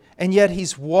Lord, and yet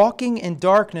he's walking in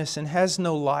darkness and has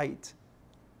no light.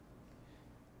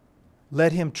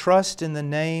 Let him trust in the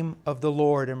name of the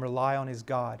Lord and rely on his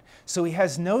God. So he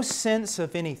has no sense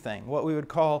of anything, what we would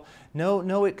call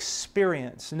no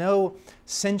experience, no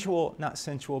sensual, not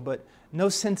sensual, but no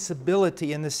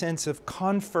sensibility in the sense of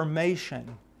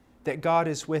confirmation that God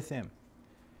is with him.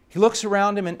 He looks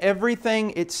around him and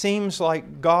everything, it seems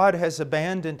like God has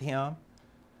abandoned him.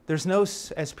 There's no,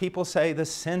 as people say, the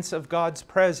sense of God's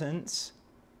presence.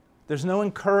 There's no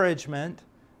encouragement.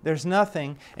 There's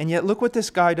nothing. And yet look what this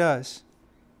guy does.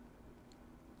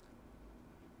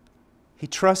 He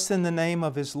trusts in the name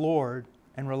of his Lord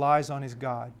and relies on his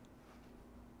God.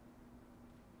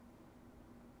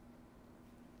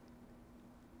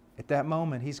 At that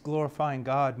moment, he's glorifying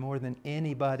God more than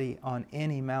anybody on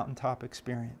any mountaintop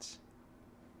experience,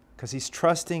 because he's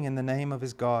trusting in the name of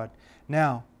his God.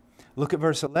 Now, look at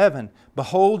verse 11.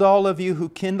 Behold, all of you who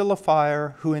kindle a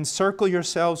fire, who encircle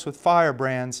yourselves with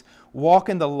firebrands, walk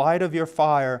in the light of your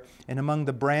fire, and among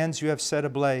the brands you have set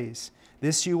ablaze.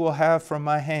 This you will have from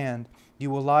my hand.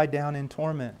 You will lie down in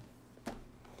torment.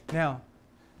 Now,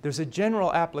 there's a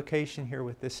general application here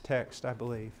with this text, I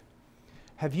believe.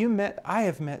 I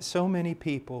have met so many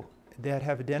people that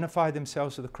have identified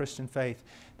themselves with the Christian faith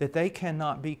that they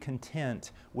cannot be content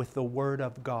with the Word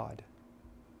of God.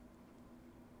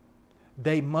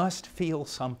 They must feel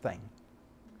something.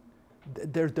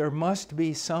 There must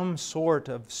be some sort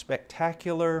of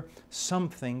spectacular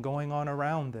something going on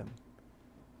around them.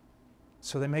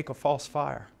 So they make a false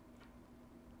fire.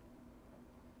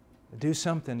 Do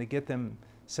something to get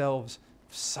themselves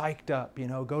psyched up,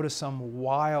 go to some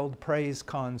wild praise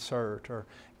concert or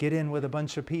get in with a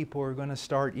bunch of people who are going to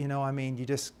start, you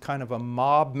just kind of a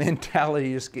mob mentality,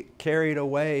 you just get carried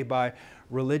away by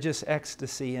religious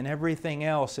ecstasy and everything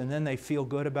else, and then they feel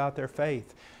good about their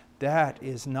faith. That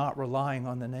is not relying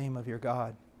on the name of your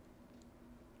God.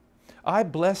 I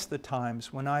bless the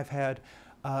times when I've had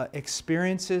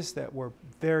experiences that were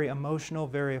very emotional,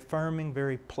 very affirming,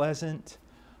 very pleasant,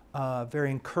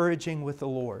 very encouraging with the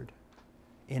Lord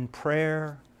in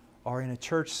prayer or in a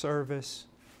church service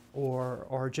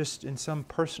or just in some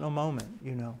personal moment,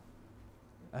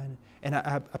 And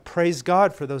I praise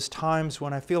God for those times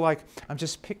when I feel like I'm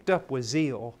just picked up with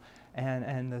zeal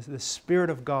and the Spirit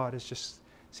of God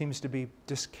seems to be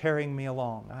just carrying me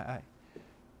along.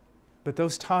 But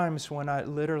those times when I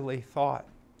literally thought,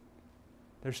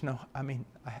 I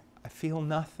feel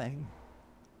nothing.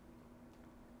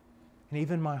 And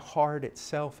even my heart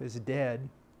itself is dead.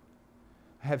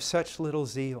 I have such little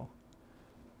zeal.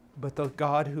 But the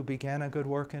God who began a good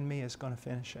work in me is going to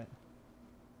finish it.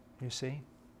 You see?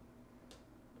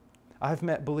 I've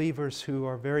met believers who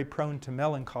are very prone to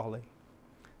melancholy.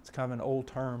 It's kind of an old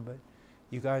term, but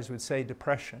you guys would say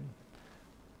depression.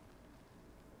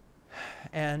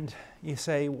 And you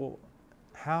say, well,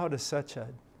 how does such a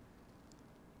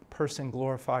person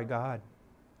glorify God?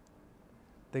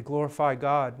 They glorify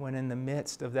God when in the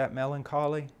midst of that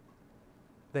melancholy,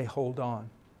 they hold on.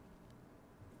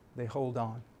 They hold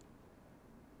on.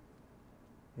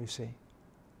 You see.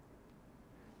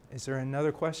 Is there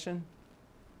another question?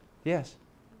 Yes.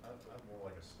 I'm more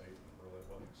like a statement, really. It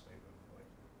wasn't a statement, like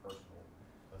personal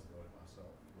testimony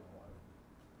myself in my life.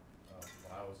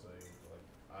 When I was saved,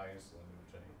 I instantly knew a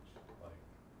change.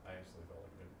 I instantly felt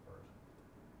like a different person.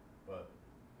 But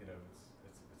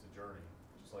it's a journey,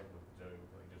 just like with Job,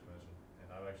 like you just mentioned. And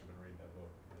I've actually been reading that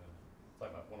book. It's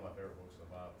like one of my favorite books in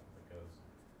the Bible because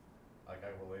I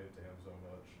related to him so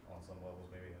much on some levels.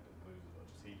 Maybe I didn't lose as much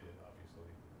as he did. Obviously,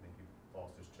 I think he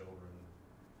lost his children,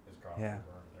 his crops were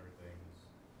burned.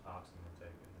 Oxen were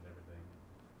taken and everything.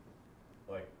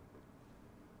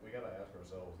 We gotta ask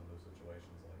ourselves in those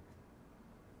situations,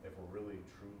 if we're really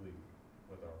truly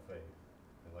with our faith,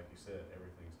 and like you said,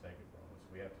 everything's taken from us,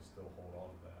 we have to still hold on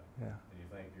to that. Yeah. And you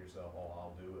think to yourself, oh,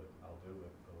 I'll do it.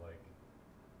 But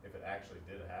if it actually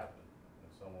did happen,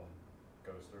 if someone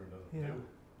goes through and doesn't do it,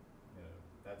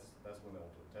 that's when the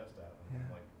ultimate test happens.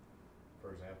 Yeah.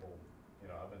 For example,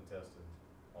 I've been tested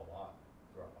a lot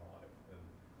throughout my life and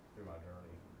through my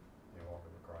journey,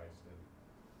 walking with Christ. And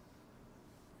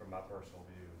from my personal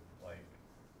view,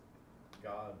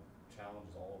 God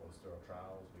challenges all of us through our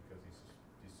trials because he's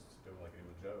doing like he did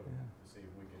with Job to see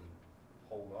if we can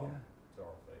hold on to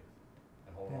our faith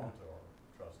and hold on to our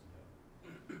trust in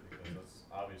him. Because that's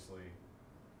obviously,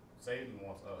 Satan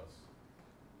wants us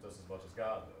just as much as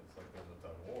God does. There's a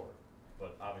tug of war.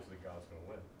 But obviously God's going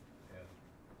to win. And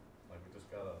we just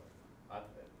gotta,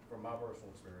 from my personal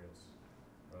experience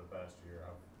over the past year,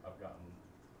 I've gotten,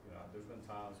 there's been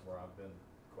times where I've been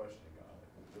questioning God,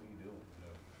 what are you doing?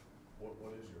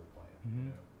 What is your plan? Mm-hmm.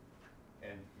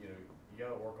 And you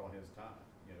gotta work on his time.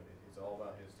 It's all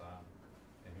about his time,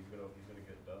 and he's gonna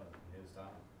get it done in his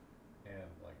time. And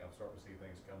I'm starting to see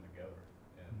things come together,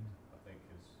 and I think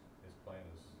his plan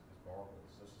is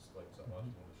marvelous. This is something I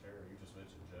just wanted to share. You just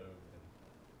mentioned Job, and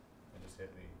it just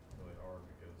hit me really hard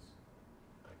because,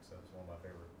 like I said, it's one of my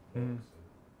favorite books. And,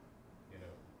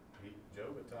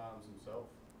 Job at times himself,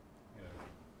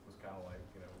 was kind of like,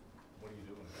 what are you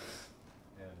doing?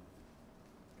 And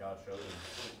God showed him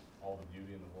all the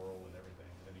beauty in the world and everything,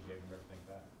 and then he gave him everything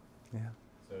back. Yeah.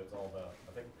 So it's all about,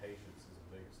 I think patience is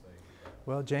the biggest thing.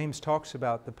 Well, James talks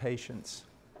about the patience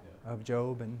of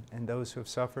Job and those who have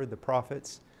suffered, the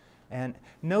prophets. And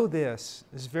know this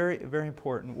is very, very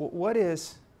important. What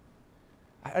is,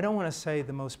 I don't want to say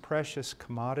the most precious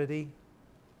commodity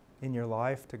in your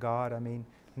life to God. I need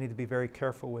to be very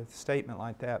careful with a statement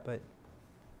like that, but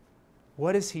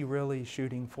what is he really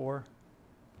shooting for?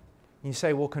 You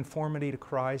say, well, conformity to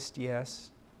Christ,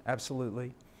 yes,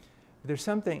 absolutely. But there's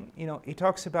something, he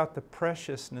talks about the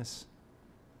preciousness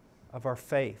of our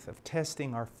faith, of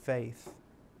testing our faith.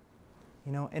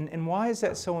 And why is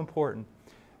that so important?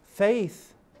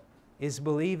 Faith is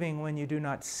believing when you do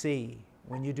not see,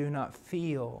 when you do not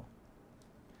feel.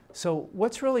 So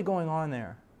what's really going on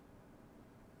there?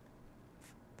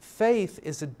 Faith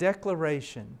is a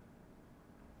declaration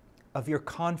of your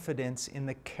confidence in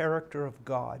the character of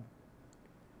God.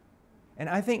 And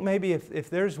I think maybe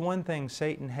if there's one thing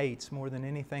Satan hates more than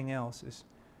anything else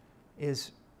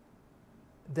is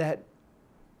that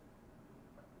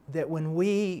when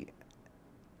we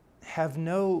have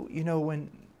no,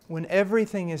 when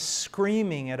everything is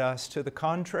screaming at us to the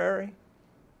contrary,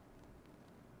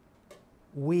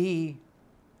 we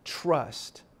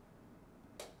trust.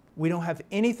 We don't have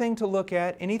anything to look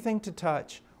at, anything to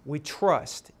touch. We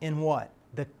trust in what?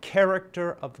 The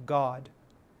character of God.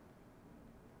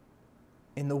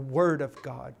 In the Word of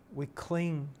God. We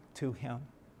cling to Him,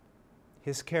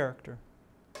 His character.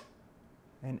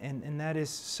 And that is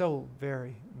so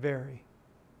very, very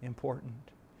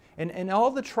important. And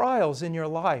all the trials in your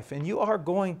life, and you are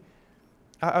going...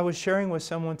 I was sharing with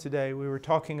someone today, we were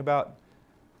talking about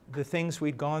the things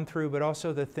we'd gone through, but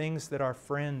also the things that our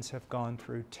friends have gone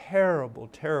through. Terrible,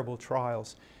 terrible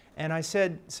trials. And I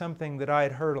said something that I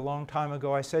had heard a long time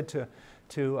ago. I said to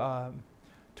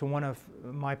one of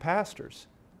my pastors,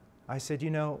 I said,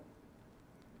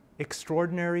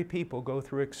 extraordinary people go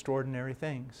through extraordinary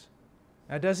things.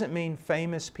 That doesn't mean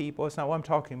famous people, it's not what I'm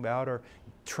talking about, or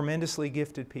tremendously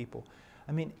gifted people.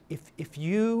 I mean,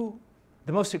 the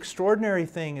most extraordinary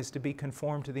thing is to be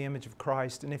conformed to the image of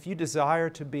Christ. And if you desire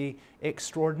to be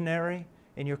extraordinary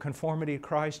in your conformity to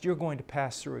Christ, you're going to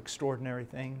pass through extraordinary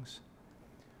things.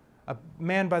 A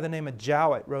man by the name of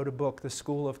Jowett wrote a book, The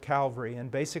School of Calvary,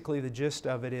 and basically the gist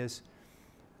of it is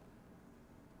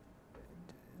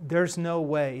there's no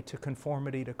way to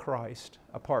conformity to Christ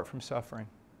apart from suffering.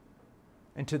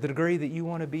 And to the degree that you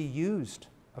want to be used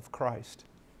of Christ,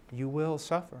 you will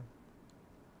suffer.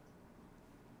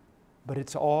 But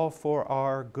it's all for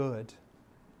our good.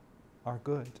 Our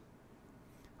good.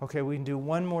 Okay, we can do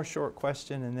one more short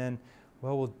question and then,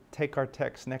 we'll take our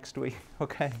text next week,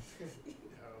 okay?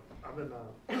 I've been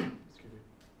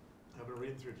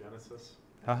reading through Genesis.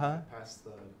 Uh-huh. Past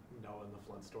the Noah and the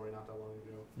flood story not that long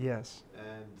ago. Yes.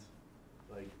 And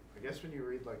I guess when you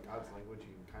read God's language,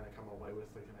 you can kind of come away with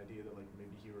an idea that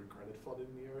maybe He regretted flooding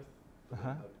the earth. But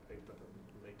Uh-huh. that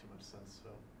doesn't make too much sense. So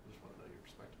I just want to know your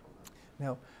perspective on that.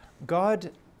 Now,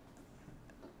 God,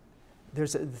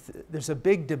 there's a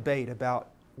big debate about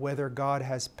whether God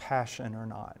has passion or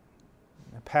not.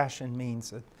 Passion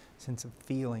means a sense of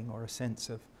feeling or a sense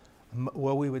of,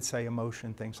 we would say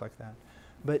emotion, things like that.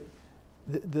 But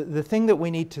the thing that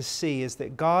we need to see is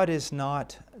that God is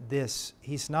not this,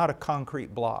 He's not a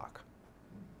concrete block.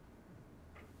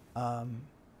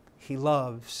 He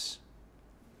loves.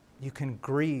 You can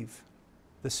grieve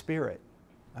the Spirit.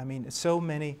 I mean, so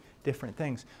many different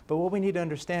things. But what we need to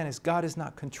understand is God is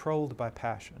not controlled by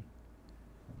passion.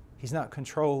 He's not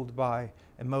controlled by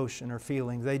emotion or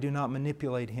feeling. They do not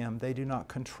manipulate Him. They do not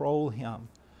control Him.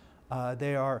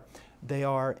 They are,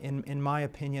 in my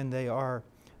opinion, they are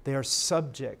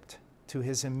subject to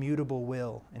His immutable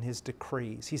will and His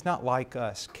decrees. He's not like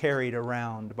us, carried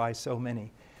around by so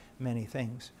many, many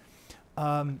things.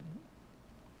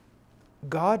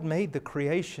 God made the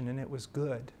creation and it was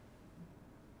good.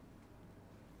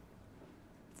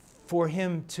 For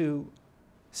Him to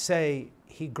say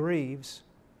He grieves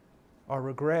or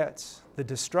regrets the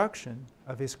destruction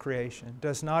of His creation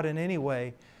does not in any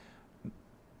way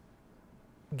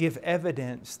give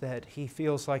evidence that He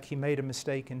feels like He made a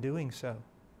mistake in doing so.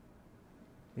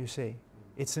 You see,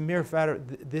 it's a mere matter,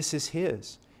 this is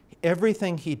His.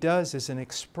 Everything He does is an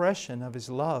expression of His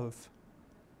love.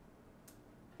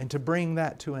 And to bring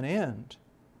that to an end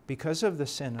because of the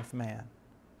sin of man,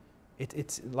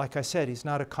 it's like I said, He's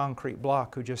not a concrete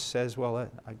block who just says, well,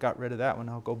 I got rid of that one,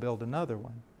 I'll go build another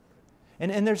one.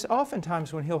 And there's often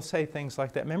times when He'll say things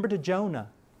like that. Remember to Jonah.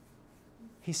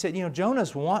 He said,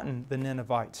 Jonah's wanting the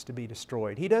Ninevites to be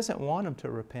destroyed. He doesn't want them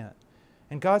to repent.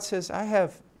 And God says, I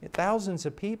have thousands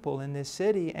of people in this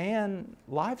city and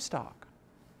livestock.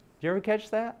 Did you ever catch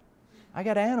that? I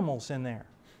got animals in there.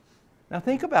 Now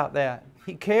think about that.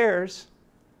 He cares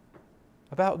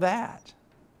about that.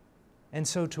 And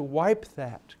so to wipe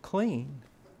that clean,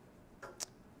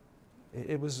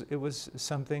 it was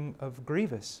something of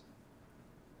grievous.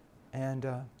 And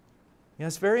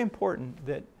it's very important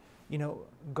that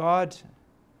God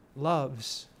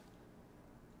loves.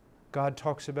 God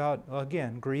talks about,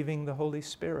 again, grieving the Holy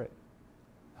Spirit.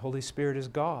 The Holy Spirit is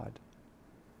God.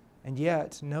 And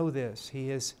yet, know this, He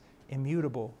is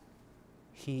immutable.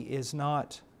 He is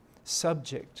not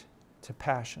subject to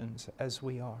passions as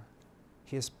we are.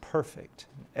 He is perfect.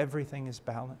 Everything is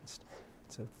balanced.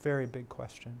 It's a very big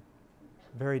question.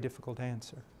 Very difficult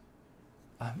answer.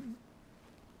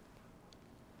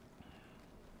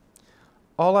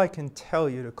 All I can tell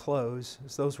you to close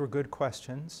is those were good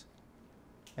questions.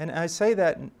 And I say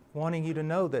that wanting you to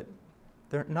know that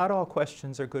not all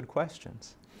questions are good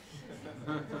questions.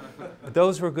 But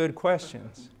those were good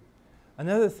questions.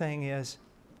 Another thing is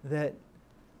that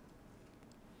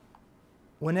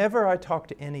whenever I talk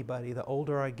to anybody, the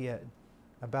older I get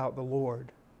about the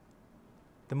Lord,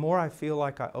 the more I feel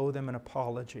like I owe them an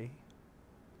apology.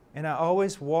 And I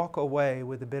always walk away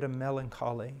with a bit of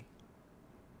melancholy.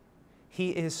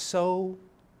 He is so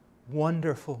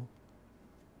wonderful.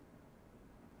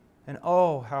 And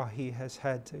oh, how He has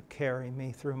had to carry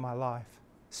me through my life,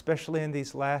 especially in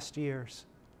these last years.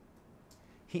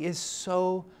 He is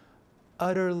so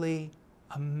utterly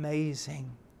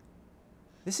amazing.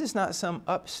 This is not some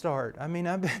upstart. I mean,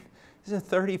 this is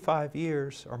 35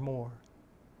 years or more.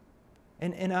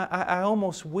 And I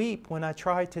almost weep when I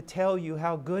try to tell you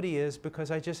how good He is, because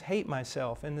I just hate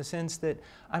myself in the sense that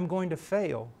I'm going to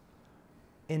fail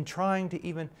in trying to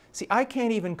even... See, I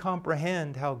can't even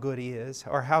comprehend how good He is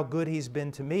or how good He's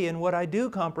been to me. And what I do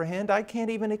comprehend, I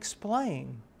can't even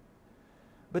explain.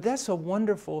 But that's a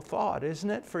wonderful thought, isn't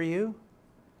it, for you?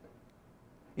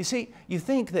 You see, you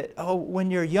think that, oh, when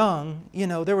you're young, you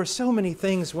know, there were so many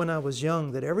things when I was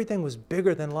young that everything was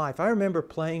bigger than life. I remember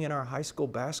playing in our high school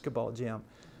basketball gym.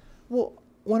 Well,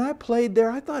 when I played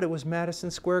there, I thought it was Madison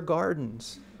Square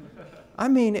Gardens. I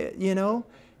mean, you know,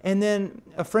 and then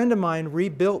a friend of mine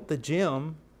rebuilt the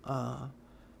gym,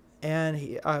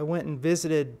 and I went and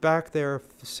visited back there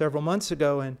several months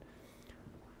ago, and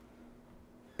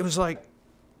it was like,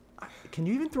 can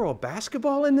you even throw a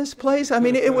basketball in this place? I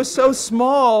mean, it was so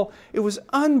small. It was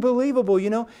unbelievable, you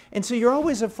know. And so you're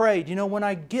always afraid, you know, when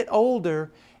I get older,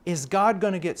 is God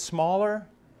going to get smaller?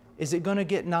 Is it going to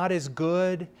get not as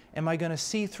good? Am I going to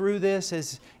see through this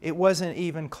as it wasn't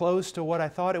even close to what I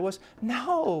thought it was?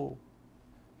 No.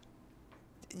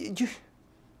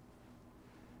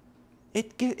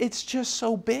 It's just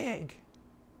so big.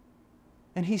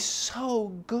 And He's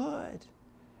so good.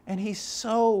 And He's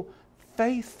so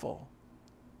faithful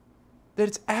that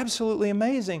it's absolutely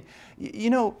amazing. You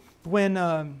know,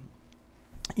 when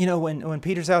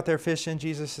Peter's out there fishing,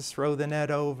 Jesus has thrown the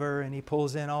net over and He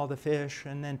pulls in all the fish,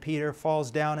 and then Peter falls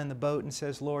down in the boat and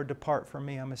says, "Lord, depart from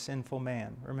me, I'm a sinful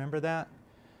man." Remember that?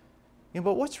 You know,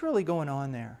 but what's really going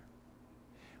on there?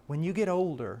 When you get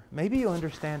older, maybe you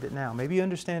understand it now. Maybe you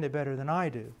understand it better than I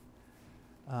do.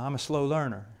 I'm a slow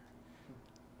learner.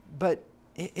 But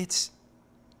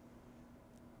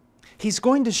He's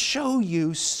going to show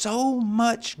you so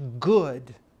much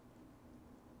good,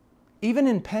 even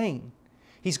in pain.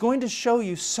 He's going to show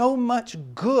you so much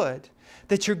good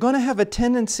that you're going to have a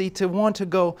tendency to want to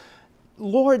go,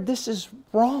 "Lord, this is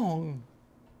wrong.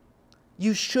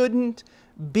 You shouldn't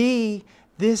be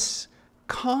this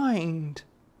kind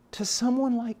to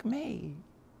someone like me."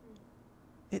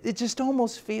 It just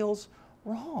almost feels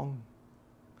wrong.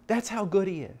 That's how good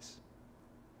He is.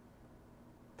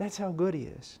 That's how good He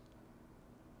is.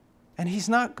 And He's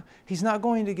not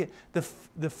going to get...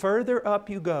 The further up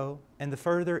you go and the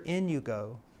further in you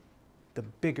go, the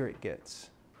bigger it gets.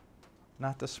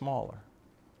 Not the smaller.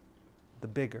 The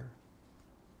bigger.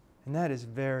 And that is a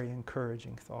very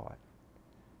encouraging thought.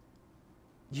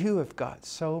 You have got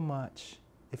so much.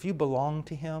 If you belong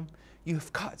to Him,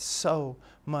 you've got so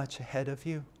much ahead of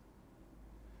you.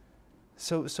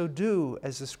 So do,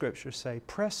 as the Scriptures say,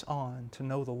 press on to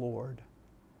know the Lord.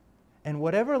 And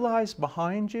whatever lies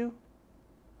behind you,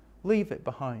 leave it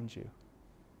behind you.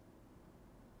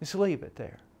 Just leave it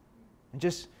there. And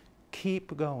just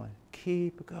keep going,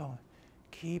 keep going,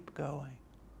 keep going.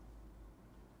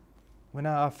 When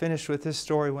I finished with this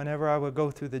story, whenever I would go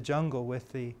through the jungle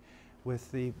with the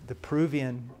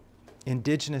Peruvian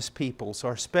indigenous peoples,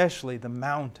 or especially the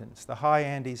mountains, the high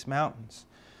Andes mountains,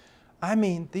 I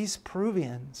mean, these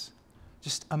Peruvians,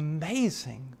 just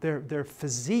amazing. Their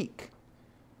physique,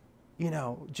 you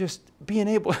know, just being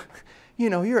able,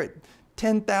 you know, you're at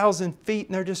 10,000 feet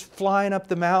and they're just flying up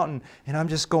the mountain. And I'm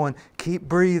just going, keep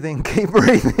breathing,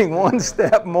 one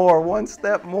step more, one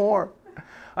step more.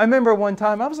 I remember one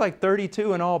time, I was like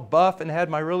 32 and all buff and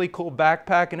had my really cool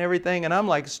backpack and everything, and I'm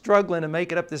like struggling to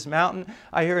make it up this mountain.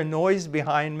 I hear a noise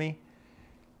behind me.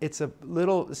 It's a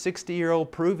little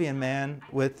 60-year-old Peruvian man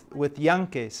with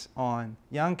yanques on.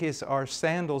 Yanques are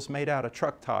sandals made out of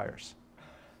truck tires.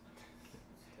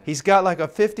 He's got like a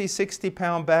 50,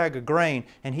 60-pound bag of grain,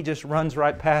 and he just runs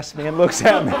right past me and looks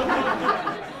at me.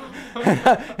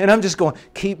 And I'm just going,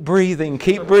 keep breathing,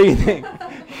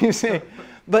 you see.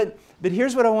 But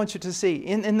here's what I want you to see.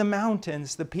 In the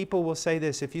mountains, the people will say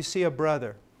this. If you see a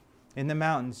brother in the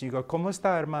mountains, you go, ¿Cómo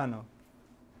está, hermano?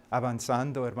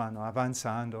 Avanzando, hermano,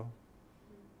 avanzando.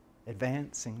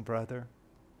 Advancing, brother,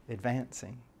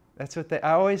 advancing. That's what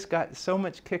I always got so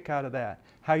much kick out of that.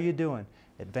 How you doing?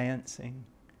 Advancing,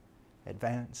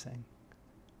 advancing.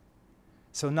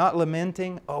 So not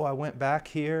lamenting, oh, I went back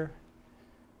here.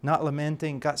 Not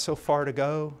lamenting, got so far to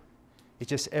go. It's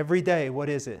just every day, what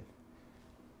is it?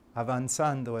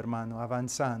 Avanzando, hermano,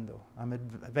 avanzando. I'm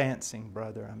advancing,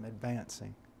 brother, I'm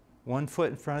advancing. One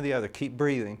foot in front of the other. Keep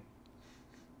breathing.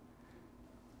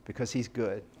 Because He's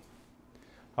good.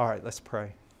 All right, let's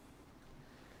pray.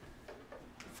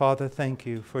 Father, thank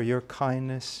You for Your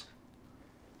kindness.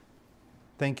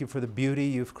 Thank You for the beauty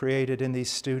You've created in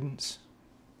these students.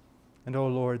 And, oh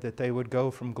Lord, that they would go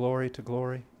from glory to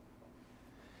glory.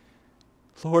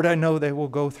 Lord, I know they will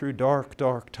go through dark,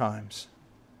 dark times.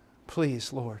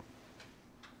 Please, Lord.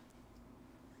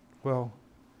 Well,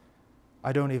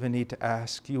 I don't even need to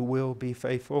ask. You will be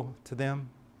faithful to them.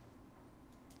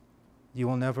 You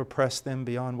will never press them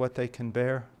beyond what they can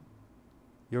bear.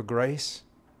 Your grace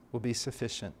will be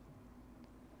sufficient.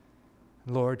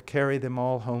 Lord, carry them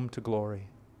all home to glory.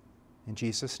 In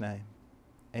Jesus' name,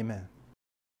 amen.